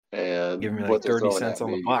 And give me what like they're 30 throwing cents at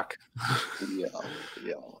on the me, buck. yeah.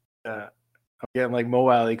 I'm getting like Mo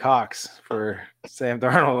Alley Cox for Sam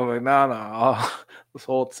Darnold. I'm like, no, let's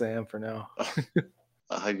hold Sam for now.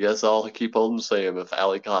 I guess I'll keep holding Sam if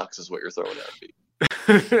Allie Cox is what you're throwing at me.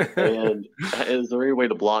 And is there any way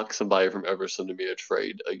to block somebody from ever sending me a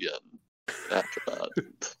trade again after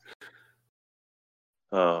that?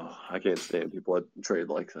 Oh, I can't stand people that trade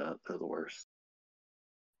like that. They're the worst.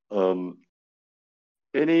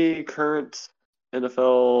 Any current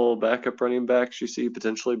NFL backup running backs you see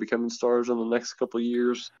potentially becoming stars in the next couple of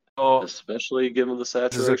years, especially given the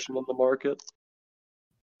saturation in the market?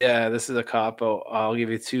 Yeah, this is a cop-out. I'll give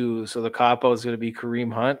you 2. So the cop-out is going to be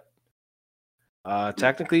Kareem Hunt.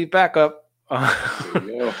 Technically backup. There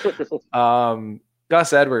you go.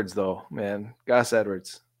 Gus Edwards, though, man. Gus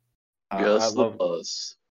Edwards. Gus I the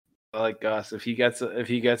Buzz. I like Gus. If he gets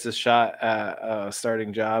a shot at a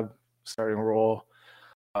starting role,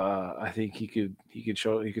 I think he could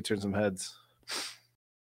turn some heads.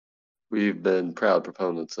 We've been proud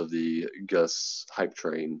proponents of the Gus hype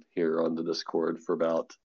train here on the Discord for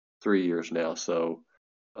about 3 years now. So,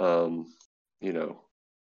 you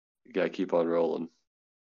gotta keep on rolling.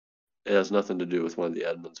 It has nothing to do with one of the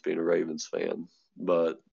Edmonds being a Ravens fan,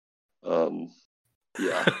 but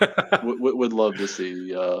yeah, would love to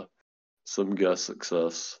see some Gus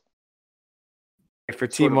success. For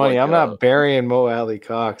Team Money, I'm not burying Mo Alley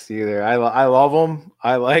Cox either. I love him.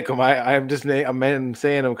 I like him. I'm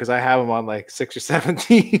saying him because I have him on like 6 or 7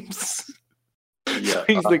 teams. Yeah,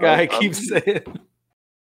 he's the guy I keep saying.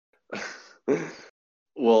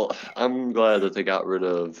 Well, I'm glad that they got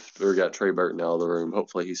Trey Burton out of the room.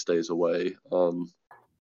 Hopefully he stays away.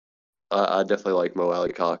 I definitely like Mo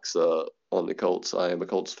Alley Cox on the Colts. I am a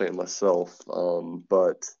Colts fan myself.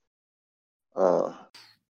 But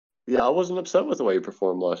yeah, I wasn't upset with the way he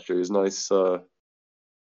performed last year. He's a nice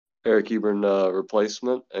Eric Ebron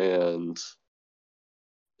replacement, and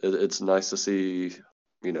it's nice to see,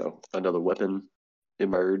 another weapon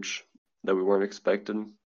emerge that we weren't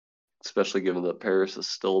expecting, especially given that Paris is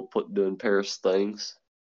still doing Paris things.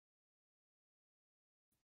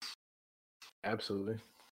 Absolutely.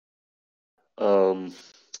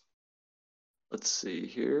 Let's see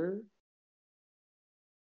here.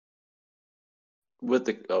 We're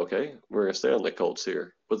gonna stay on the Colts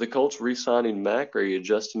here. With the Colts re-signing Mac, are you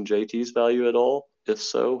adjusting JT's value at all? If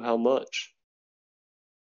so, how much?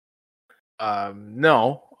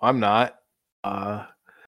 No, I'm not.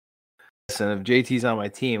 Listen, if JT's on my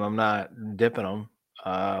team, I'm not dipping him.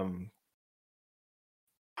 No,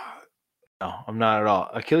 I'm not at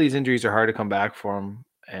all. Achilles injuries are hard to come back from,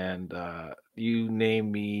 and you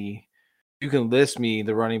can list me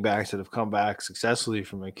the running backs that have come back successfully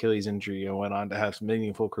from Achilles injury and went on to have some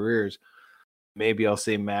meaningful careers. Maybe I'll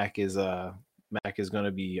say Mac is going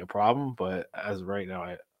to be a problem, but as of right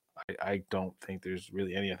now, I don't think there's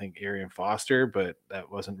really any. I think Arian Foster, but that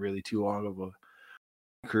wasn't really too long of a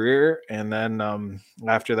career. And then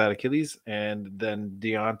after that, Achilles, and then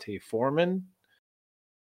Deontay Foreman.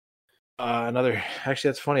 Actually,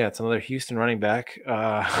 that's funny. That's another Houston running back.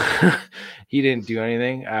 He didn't do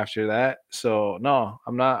anything after that. So no,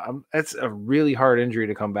 I'm not. It's a really hard injury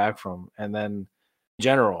to come back from. And then in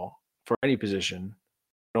general, for any position,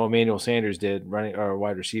 Emmanuel Sanders did running or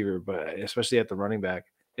wide receiver, but especially at the running back,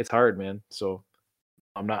 it's hard, man. So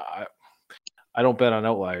I'm not. I don't bet on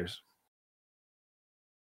outliers.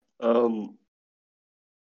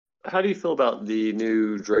 How do you feel about the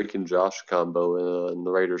new Drake and Josh combo in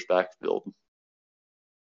the Raiders' backfield?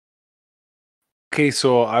 Okay,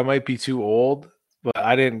 so I might be too old, but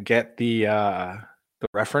I didn't get the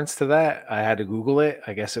reference to that. I had to Google it.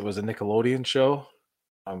 I guess it was a Nickelodeon show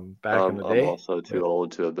back in the I'm day. also too But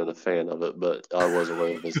old to have been a fan of it, but I was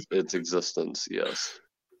aware of its existence. Yes.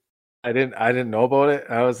 I didn't know about it.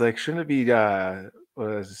 I was like, shouldn't it be what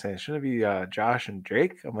was I saying? Shouldn't it be Josh and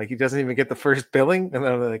Drake? I'm like, he doesn't even get the first billing, and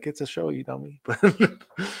then I'm like, it's a show, you dummy. But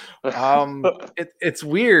it's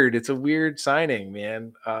weird. It's a weird signing,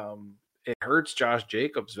 man. It hurts Josh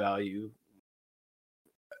Jacobs' value.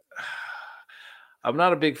 I'm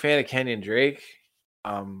not a big fan of Kenyon Drake.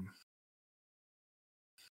 Not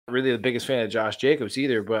really the biggest fan of Josh Jacobs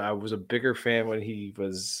either, but I was a bigger fan when he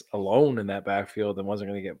was alone in that backfield and wasn't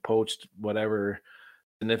going to get poached whatever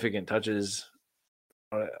significant touches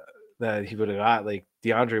uh, that he would have got. Like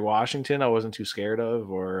DeAndre Washington, I wasn't too scared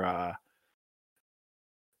of, or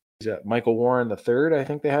Michael Warren the third. I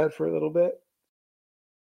think they had for a little bit.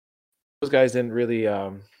 Those guys didn't really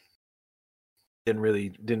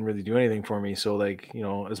do anything for me. So like,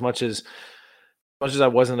 as much as I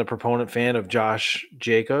wasn't a proponent fan of Josh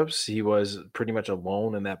Jacobs, he was pretty much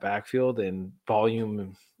alone in that backfield, and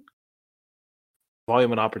volume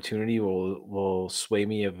and opportunity will sway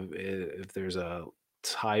me if there's a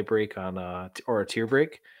tie break on or a tier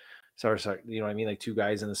break. Sorry, you know what I mean? Like two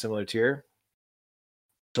guys in a similar tier.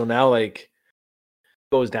 So now like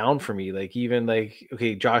goes down for me. Like even like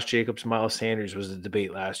okay, Josh Jacobs, Miles Sanders was a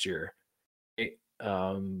debate last year.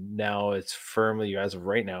 Now it's firmly as of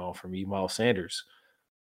right now for me, Miles Sanders,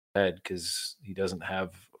 because he doesn't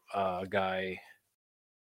have a guy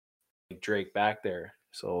like Drake back there.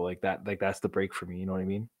 So like that's the break for me. You know what I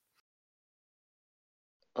mean?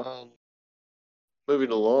 Um,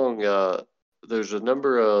 Moving along, there's a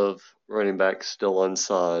number of running backs still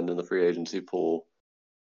unsigned in the free agency pool.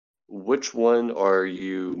 Which one are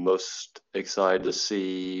you most excited to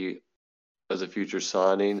see as a future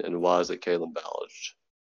signing, and why is it Kalen Ballage?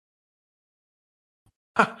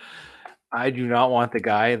 I do not want the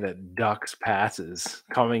guy that ducks passes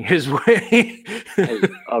coming his way. Hey,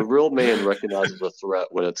 a real man recognizes a threat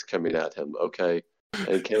when it's coming at him, okay?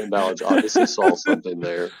 And Kalen Ballage obviously saw something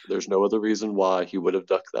there. There's no other reason why he would have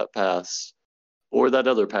ducked that pass or that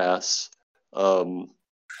other pass.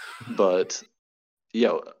 But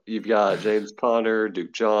you've got James Conner,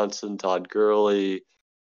 Duke Johnson, Todd Gurley,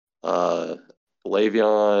 uh,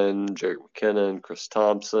 Le'Veon, Jerick McKinnon, Chris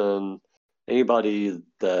Thompson. Anybody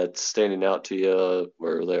that's standing out to you,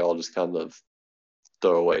 or they all just kind of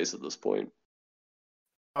throwaways at this point?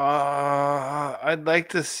 I'd like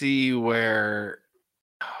to see where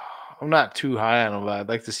I'm not too high on him, but I'd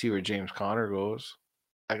like to see where James Conner goes.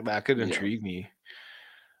 That could Yeah, intrigue me.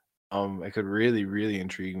 It could really, really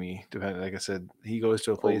intrigue me. Depending, like I said, he goes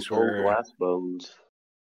to a place old where, glass bones.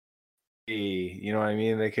 hey, you know what I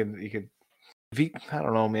mean. If he, I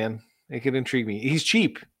don't know, man. It could intrigue me. He's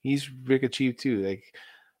cheap. He's wicked cheap too. Like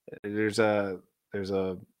there's a there's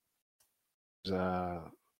a there's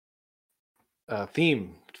a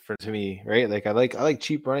theme for to me, right? Like I like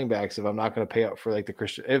cheap running backs if I'm not going to pay up for like the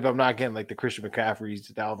Christian if I'm not getting like the Christian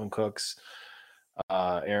McCaffreys, Dalvin Cooks,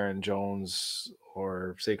 Aaron Jones,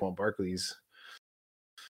 or Saquon Barkley's.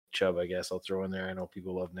 Chubb, I guess I'll throw in there. I know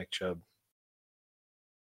people love Nick Chubb.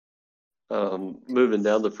 Moving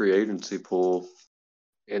down the free agency pool,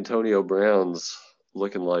 Antonio Brown's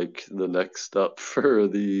looking like the next up for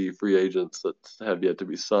the free agents that have yet to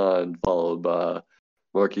be signed, followed by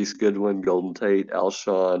Marquise Goodwin, Golden Tate,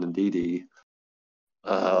 Alshon, and Didi.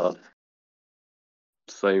 Uh,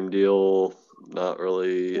 Same deal. Not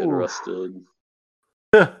really Ooh. interested.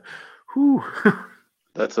 Whew.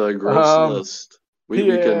 That's a gross list. We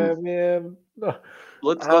Yeah, can man.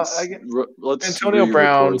 let's I let's get let's Antonio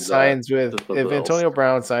Brown re-record that signs to with if something else. Antonio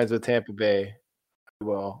Brown signs with Tampa Bay,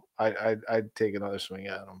 well, I'd take another swing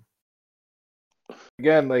at him.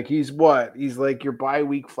 Again, like he's what? He's like your bye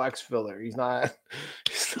week flex filler. He's not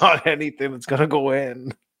he's not anything that's gonna go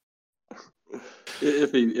in.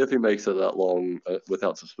 If he makes it that long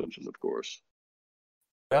without suspension, of course.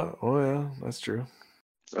 Yeah, oh yeah, that's true.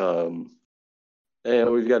 Um, and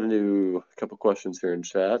we've got a new couple questions here in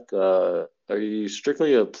chat. Are you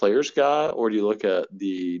strictly a players guy, or do you look at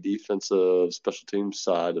the defensive special teams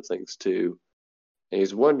side of things too? And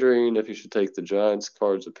he's wondering if you should take the Giants,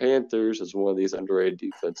 Cards, or Panthers as one of these underrated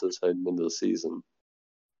defenses heading into the season.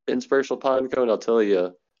 Inspirational Pinecone, I'll tell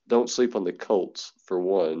you, don't sleep on the Colts for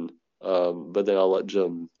one. But then I'll let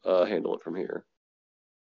Jim handle it from here.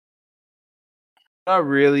 Not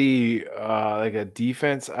really like a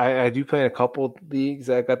defense. I do play in a couple leagues.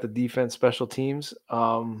 I got the defense special teams.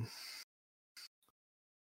 I'll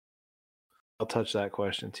touch that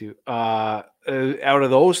question too. Out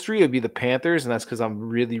of those three, it'd be the Panthers, and that's because I'm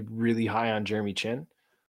really, really high on Jeremy Chin.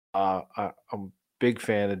 I'm a big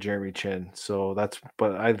fan of Jeremy Chin, so out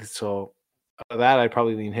of that I'd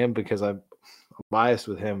probably lean him because I'm biased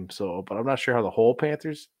with him. So, but I'm not sure how the whole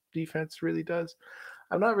Panthers defense really does.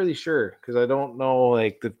 I'm not really sure because I don't know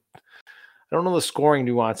I don't know the scoring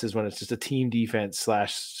nuances when it's just a team defense /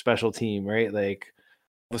 special team, right? Like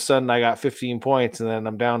all of a sudden I got 15 points and then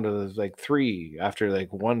I'm down to like 3 after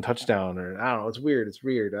like one touchdown, or I don't know. It's weird. It's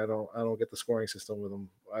weird. I don't get the scoring system with them.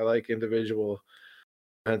 I like individual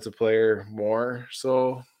defensive player more,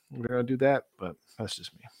 so we're gonna do that. But that's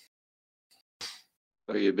just me.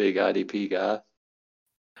 Are you a big IDP guy?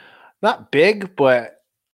 Not big, but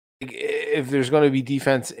if there's going to be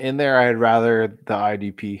defense in there, I'd rather the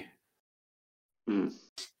IDP. I'm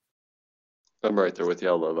right there with you.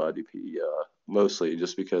 I love IDP, mostly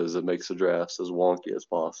just because it makes the drafts as wonky as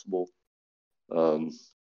possible.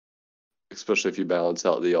 Especially if you balance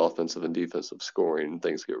out the offensive and defensive scoring,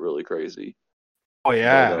 things get really crazy. Oh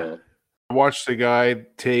yeah, I watched a guy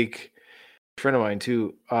take a friend of mine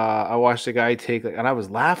too. I watched a guy take, and I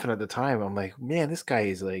was laughing at the time. I'm like, man, this guy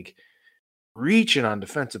is like reaching on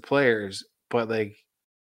defensive players, but like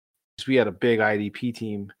we had a big IDP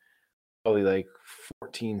team, probably like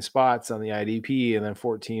 14 spots on the IDP, and then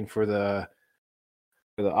 14 for the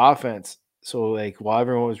offense. So like while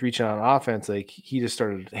everyone was reaching on offense, like he just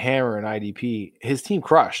started hammering IDP. His team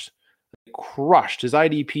crushed. His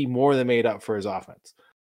IDP more than made up for his offense.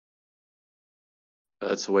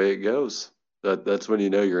 That's the way it goes. That's when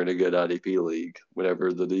you know you're in a good IDP league,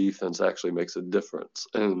 whenever the defense actually makes a difference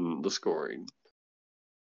in the scoring.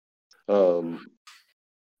 How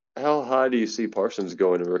high do you see Parsons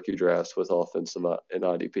going in rookie drafts with offense and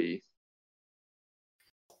IDP?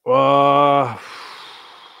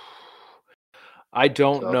 I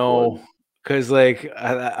don't know, because like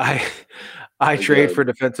I trade for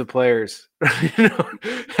defensive players.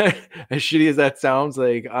 As shitty as that sounds,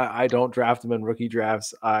 like I don't draft them in rookie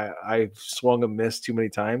drafts. I swung a miss too many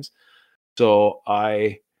times, so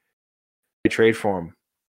I trade for them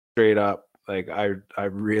straight up. Like I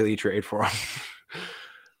really trade for them.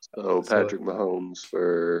 So Patrick Mahomes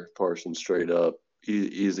for Parsons straight up,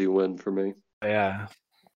 easy win for me. Yeah,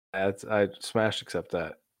 I smashed accept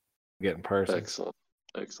that. Getting Parsons.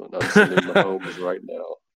 Excellent. I'm sending Mahomes right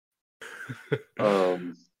now.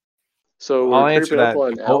 So I'll we're answer creeping that up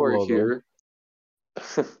on an hour here.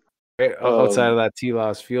 Outside of that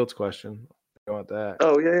T-Loss Fields question, I want that.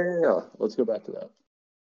 Oh yeah. Let's go back to that.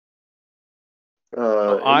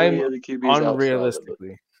 I'm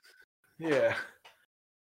unrealistically,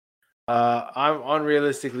 I'm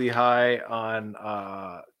unrealistically high on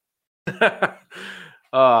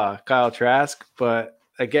Kyle Trask, but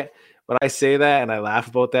again, when I say that and I laugh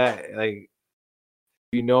about that, like,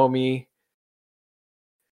 you know me,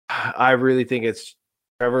 I really think it's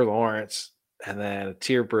Trevor Lawrence and then a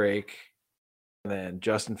tier break and then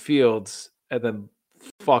Justin Fields and then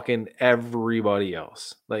fucking everybody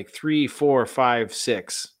else. Like 3, 4, 5,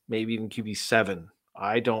 6, maybe even QB 7.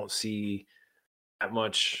 I don't see that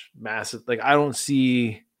much massive, like I don't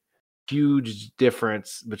see huge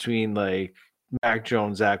difference between like Mac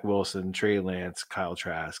Jones, Zach Wilson, Trey Lance, Kyle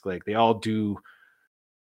Trask. Like they all do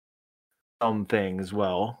some things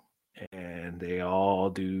well, and they all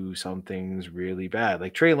do some things really bad.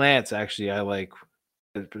 Like Trey Lance, actually, I like.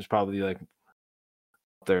 It's probably like up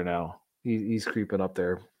there now. He's creeping up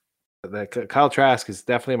there. That Kyle Trask is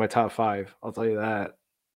definitely in my top 5. I'll tell you that.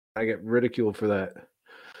 I get ridiculed for that.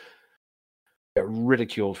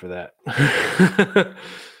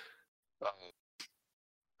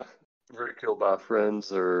 Ridiculed by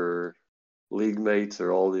friends or league mates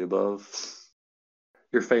or all the above.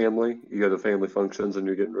 Your family, you go to family functions and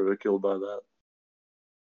you're getting ridiculed by that.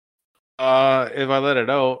 If I let it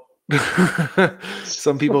out,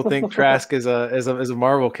 some people think Trask is a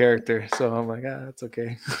Marvel character, so I'm like, that's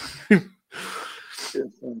okay. If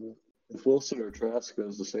Wilson or Trask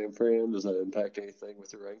goes the same frame, does that impact anything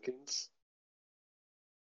with your rankings?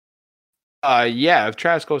 Yeah, if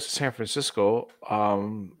Trask goes to San Francisco,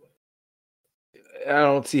 I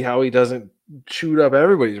don't see how he doesn't shoot up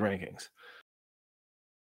everybody's rankings.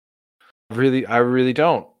 I really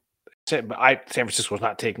don't. San Francisco's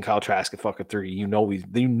not taking Kyle Trask at fucking 3. You know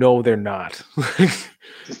they're not.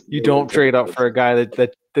 You don't trade up for a guy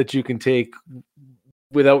that you can take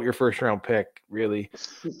without your first round pick, really.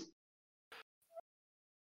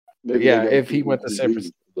 Maybe yeah, if he went to San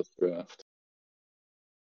Francisco draft.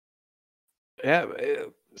 Yeah.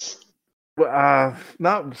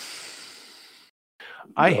 Not.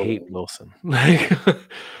 I hate Wilson. Like,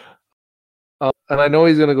 and I know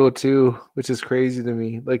he's gonna go too, which is crazy to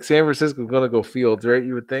me. Like San Francisco's gonna go Fields, right?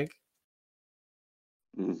 You would think.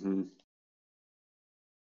 Mm-hmm.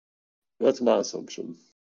 That's my assumption.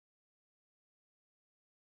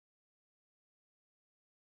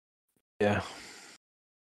 Yeah.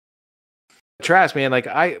 Trash, man. Like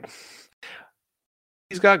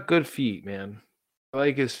he's got good feet, man. I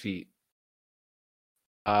like his feet.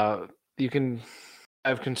 You can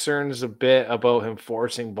have concerns a bit about him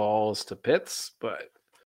forcing balls to Pitts, but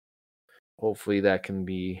hopefully that can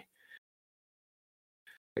be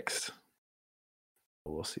fixed.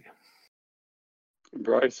 We'll see.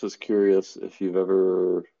 Bryce is curious if you've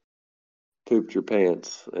ever pooped your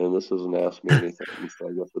pants, and this doesn't ask me anything, so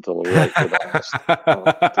I guess it's only right that I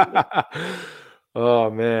ask. Oh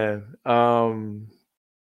man.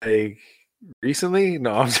 Like recently?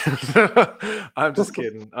 No, I'm just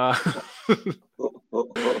kidding. No,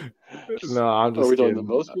 I'm just Are we kidding. talking the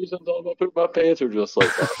most recent time I pooped my pants, or just like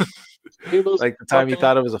like the time you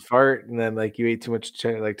thought it was a fart, and then like you ate too much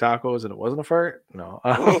like tacos and it wasn't a fart? No,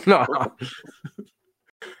 no.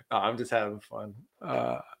 I'm just having fun.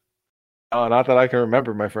 Not that I can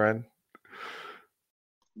remember, my friend.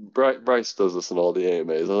 Bryce does this in all the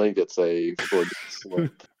AMAs. I think it's a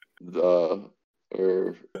slip,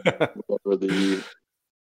 or whatever the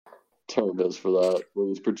term is for that, where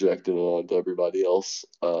he's projecting it onto everybody else.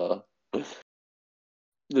 The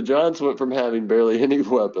Giants went from having barely any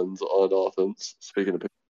weapons on offense, speaking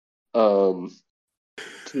of,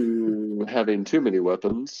 to having too many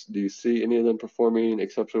weapons. Do you see any of them performing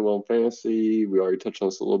exceptionally well in fantasy? We already touched on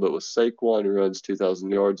this a little bit with Saquon, who runs 2,000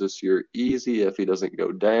 yards this year easy if he doesn't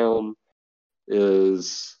go down. I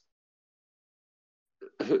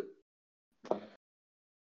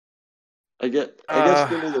guess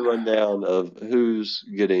give me the rundown of who's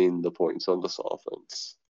getting the points on this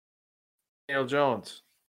offense. Daniel Jones.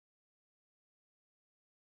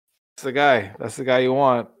 That's the guy you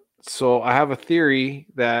want. So I have a theory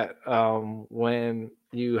that when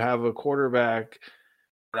you have a quarterback,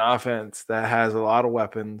 an offense that has a lot of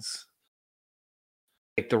weapons,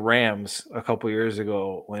 like the Rams a couple years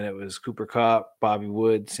ago when it was Cooper Kupp, Bobby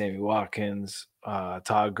Wood, Sammy Watkins,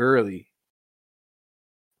 Todd Gurley.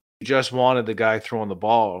 You just wanted the guy throwing the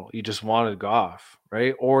ball. You just wanted Goff,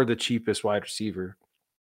 right? Or the cheapest wide receiver.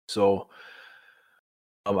 So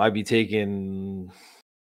I'd be taking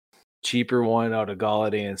cheaper one out of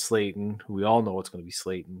Golladay and Slayton, who we all know it's going to be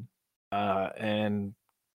Slayton, and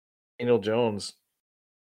Daniel Jones.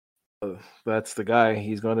 That's the guy.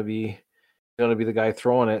 He's going to be the guy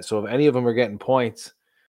throwing it. So if any of them are getting points,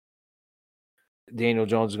 Daniel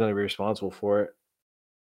Jones is going to be responsible for it.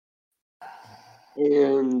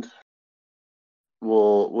 And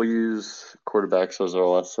we'll use quarterbacks as our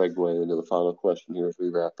last segue into the final question here as we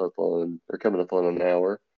wrap up on, or coming up on an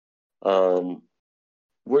hour.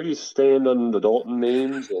 Where do you stand on the Dalton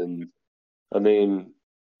memes? And I mean,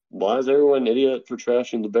 why is everyone an idiot for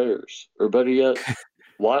trashing the Bears? Or better yet,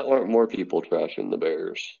 why aren't more people trashing the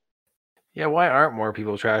Bears? Yeah, why aren't more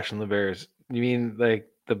people trashing the Bears? You mean like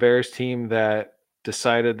the Bears team that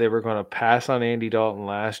decided they were going to pass on Andy Dalton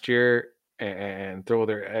last year and throw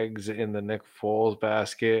their eggs in the Nick Foles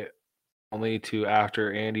basket, only to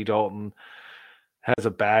after Andy Dalton has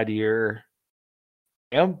a bad year?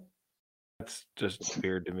 That's just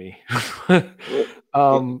weird to me.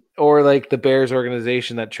 Or like the Bears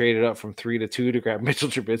organization that traded up from 3 to 2 to grab Mitchell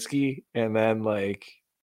Trubisky and then like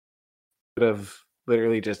could have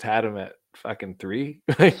literally just had him at fucking 3.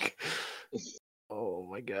 Like, oh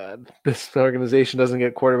my god, this organization doesn't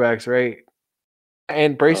get quarterbacks right.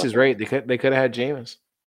 And Bryce is right. They could have had Jameis.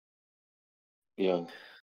 Yeah.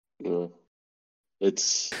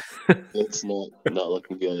 It's not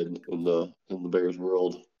looking good in the Bears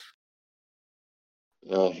world.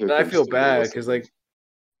 I feel bad because like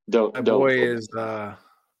my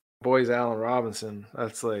boy's Allen Robinson.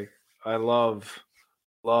 That's like I love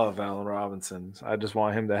Allen Robinson. I just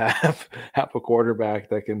want him to have a quarterback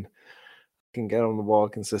that can get on the ball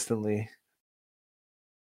consistently.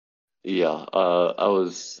 Yeah, I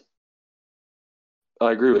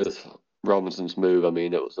agree with Robinson's move. I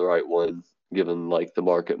mean, it was the right one, given like the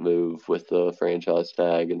market move with the franchise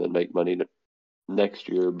tag and then make money next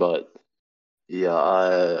year. But yeah,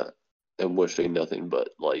 I am wishing nothing but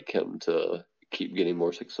like him to keep getting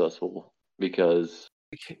more successful because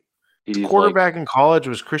his quarterback in college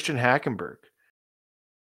was Christian Hackenberg.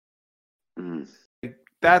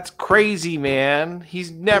 That's crazy, man.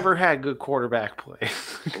 He's never had good quarterback play.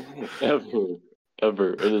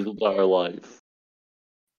 ever in his entire life.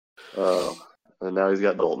 And now he's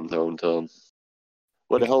got Dalton thrown to him.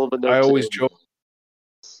 What a hell of a note. I always joke.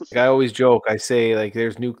 I always joke. I say, like,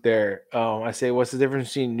 there's Nuke there. I say, what's the difference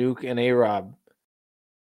between Nuke and A-Rob?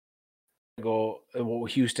 I go, well,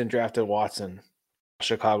 Houston drafted Watson.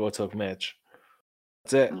 Chicago took Mitch.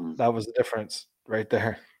 That's it. That was the difference right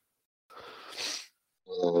there.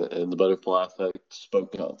 And the butterfly effect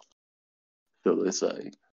spoke up, so they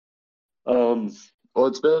say. Well,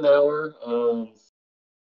 it's been an hour.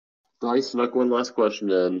 Bryce snuck one last question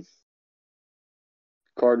in.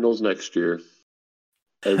 Cardinals next year.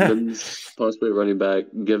 Edmonds possibly running back,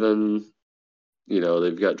 given,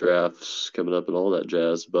 they've got drafts coming up and all that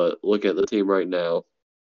jazz. But look at the team right now.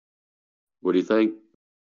 What do you think?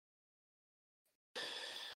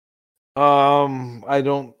 I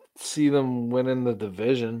don't see them winning the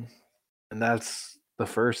division. And that's the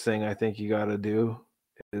first thing I think you got to do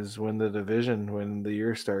is win the division when the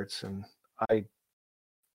year starts. And I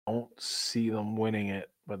don't see them winning it,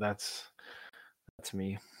 but that's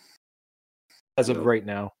me as of right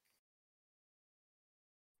now.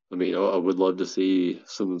 I mean, I would love to see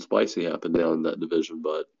something spicy happen down in that division,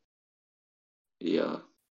 but yeah.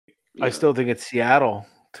 I still think it's Seattle,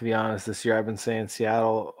 to be honest, this year. I've been saying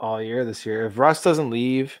Seattle all year this year. If Russ doesn't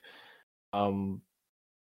leave, I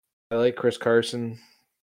like Chris Carson.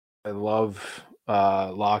 I love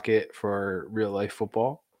Lockett for real life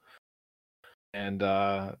football, and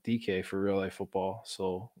DK for real life football.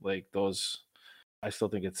 So like those, I still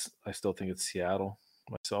think it's Seattle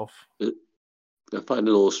myself. I find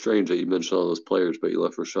it a little strange that you mentioned all those players, but you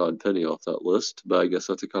left Rashad Penny off that list. But I guess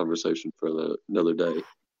that's a conversation for another day.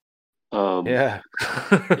 Yeah.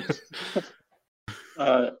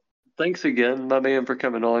 Thanks again, my man, for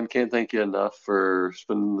coming on. Can't thank you enough for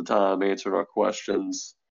spending the time answering our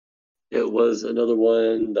questions. It was another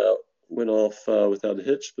one that went off without a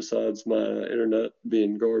hitch, besides my internet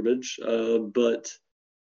being garbage. But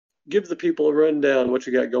give the people a rundown what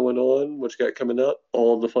you got going on, what you got coming up,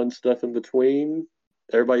 all the fun stuff in between.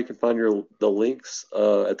 Everybody can find the links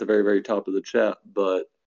at the very, very top of the chat, but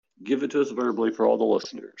give it to us verbally for all the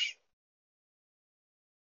listeners.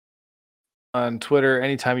 On Twitter,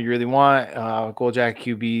 anytime you really want, Goldjack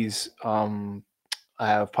QBs. I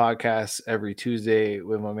have podcasts every Tuesday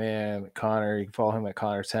with my man Connor. You can follow him at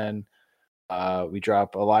Connor10. We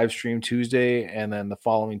drop a live stream Tuesday, and then the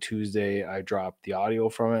following Tuesday, I drop the audio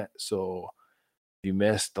from it. So if you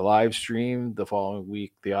missed the live stream, the following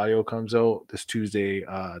week, the audio comes out. This Tuesday,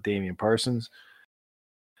 Damian Parsons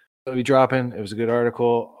will be dropping. It was a good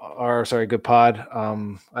good pod.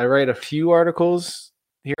 I write a few articles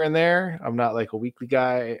here and there. I'm not like a weekly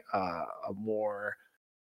guy. I'm more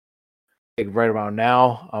like right about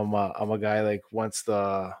now. I'm a guy like once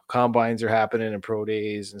the combines are happening and pro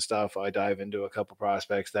days and stuff, I dive into a couple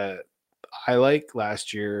prospects that I like.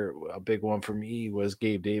 Last year, a big one for me was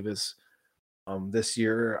Gabe Davis. This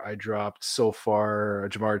year I dropped so far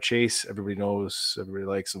Jamar Chase. Everybody knows, everybody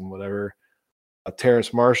likes him, whatever.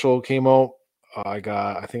 Terrace Marshall came out. I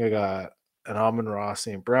think I got an Amon-Ra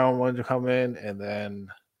St. Brown one to come in, and then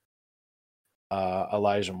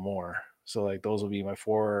Elijah Moore. So like those will be my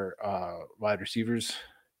 4 wide receivers.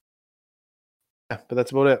 Yeah, but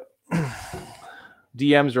that's about it.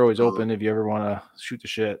 DMs are always open if you ever want to shoot the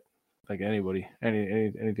shit. Like anybody,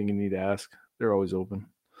 anything you need to ask, they're always open.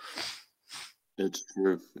 It's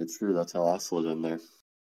true. It's true. That's how I slid in there,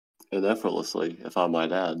 and effortlessly, if I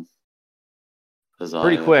might add.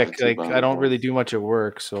 Pretty quick. Like I don't really do much at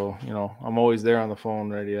work, so I'm always there on the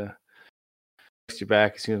phone, ready to text you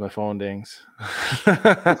back as soon as my phone dings.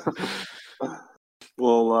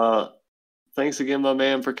 Well, thanks again, my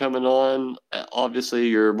man, for coming on. Obviously,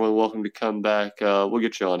 you're more than welcome to come back. We'll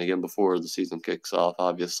get you on again before the season kicks off,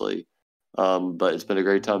 obviously. But it's been a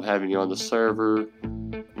great time having you on the server.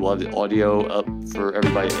 We'll have the audio up for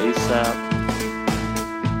everybody ASAP.